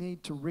really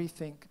need to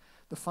rethink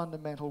the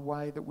fundamental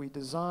way that we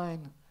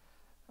design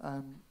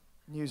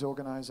news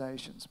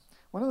organizations.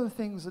 One of the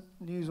things that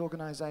news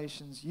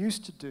organizations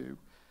used to do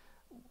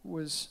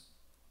was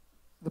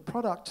the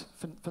product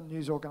for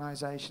news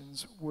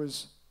organizations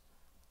was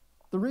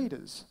the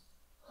readers.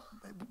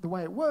 The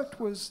way it worked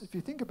was, if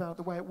you think about it,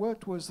 the way it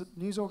worked was that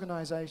news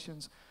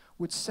organizations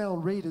would sell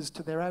readers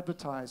to their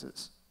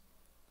advertisers.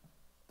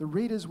 The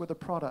readers were the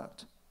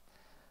product.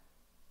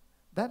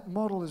 That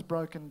model is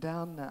broken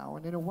down now,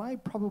 and in a way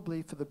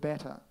probably for the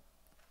better,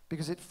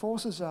 because it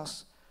forces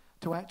us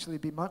to actually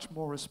be much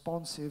more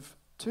responsive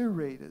to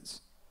readers,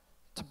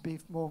 to be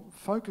more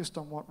focused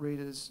on what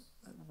readers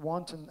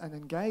want and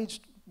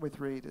engaged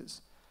with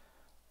readers.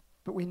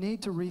 But we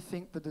need to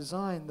rethink the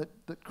design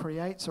that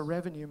creates a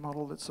revenue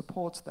model that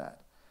supports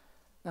that.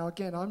 Now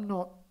again, I'm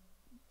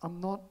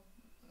not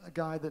a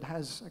guy that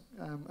has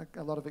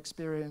a lot of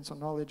experience or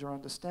knowledge or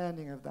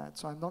understanding of that,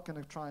 so I'm not going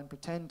to try and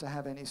pretend to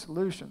have any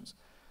solutions.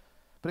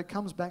 But it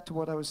comes back to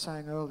what I was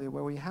saying earlier,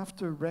 where we have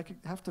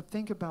to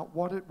think about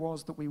what it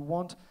was that we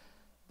want,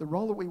 the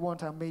role that we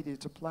want our media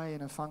to play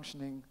in a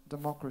functioning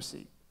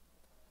democracy.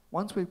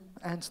 Once we've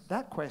answered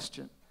that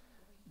question,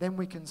 then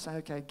we can say,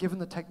 okay, given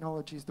the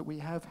technologies that we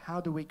have, how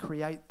do we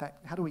create that?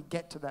 How do we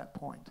get to that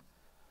point?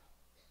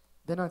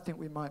 Then I think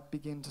we might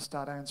begin to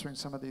start answering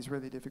some of these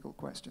really difficult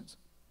questions.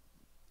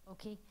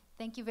 Okay,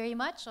 thank you very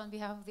much on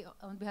behalf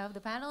of the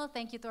panel.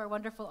 Thank you to our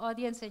wonderful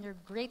audience and your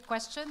great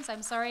questions.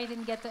 I'm sorry I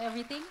didn't get to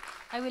everything.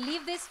 I will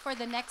leave this for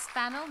the next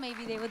panel.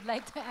 Maybe they would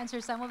like to answer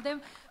some of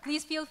them.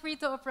 Please feel free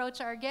to approach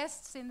our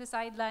guests in the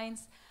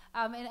sidelines.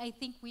 And I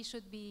think we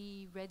should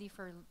be ready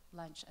for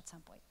lunch at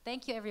some point.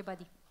 Thank you,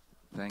 everybody.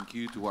 Thank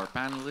you to our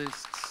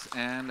panelists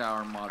and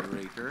our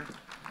moderator.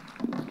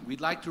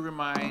 We'd like to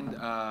remind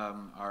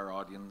our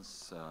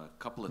audience a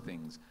couple of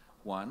things.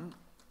 One,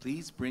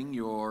 please bring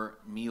your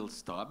meal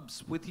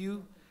stubs with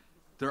you.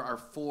 There are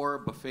 4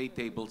 buffet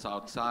tables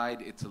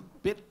outside. It's a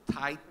bit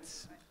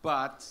tight,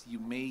 but you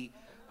may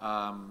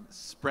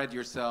spread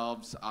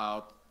yourselves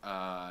out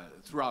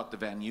throughout the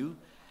venue.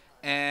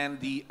 And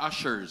the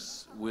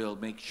ushers will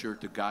make sure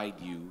to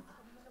guide you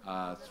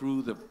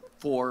through the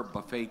 4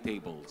 buffet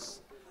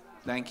tables.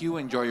 Thank you.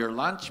 Enjoy your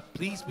lunch.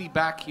 Please be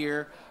back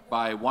here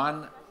by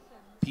 1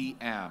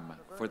 p.m.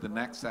 for the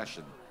next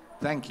session.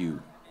 Thank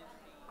you.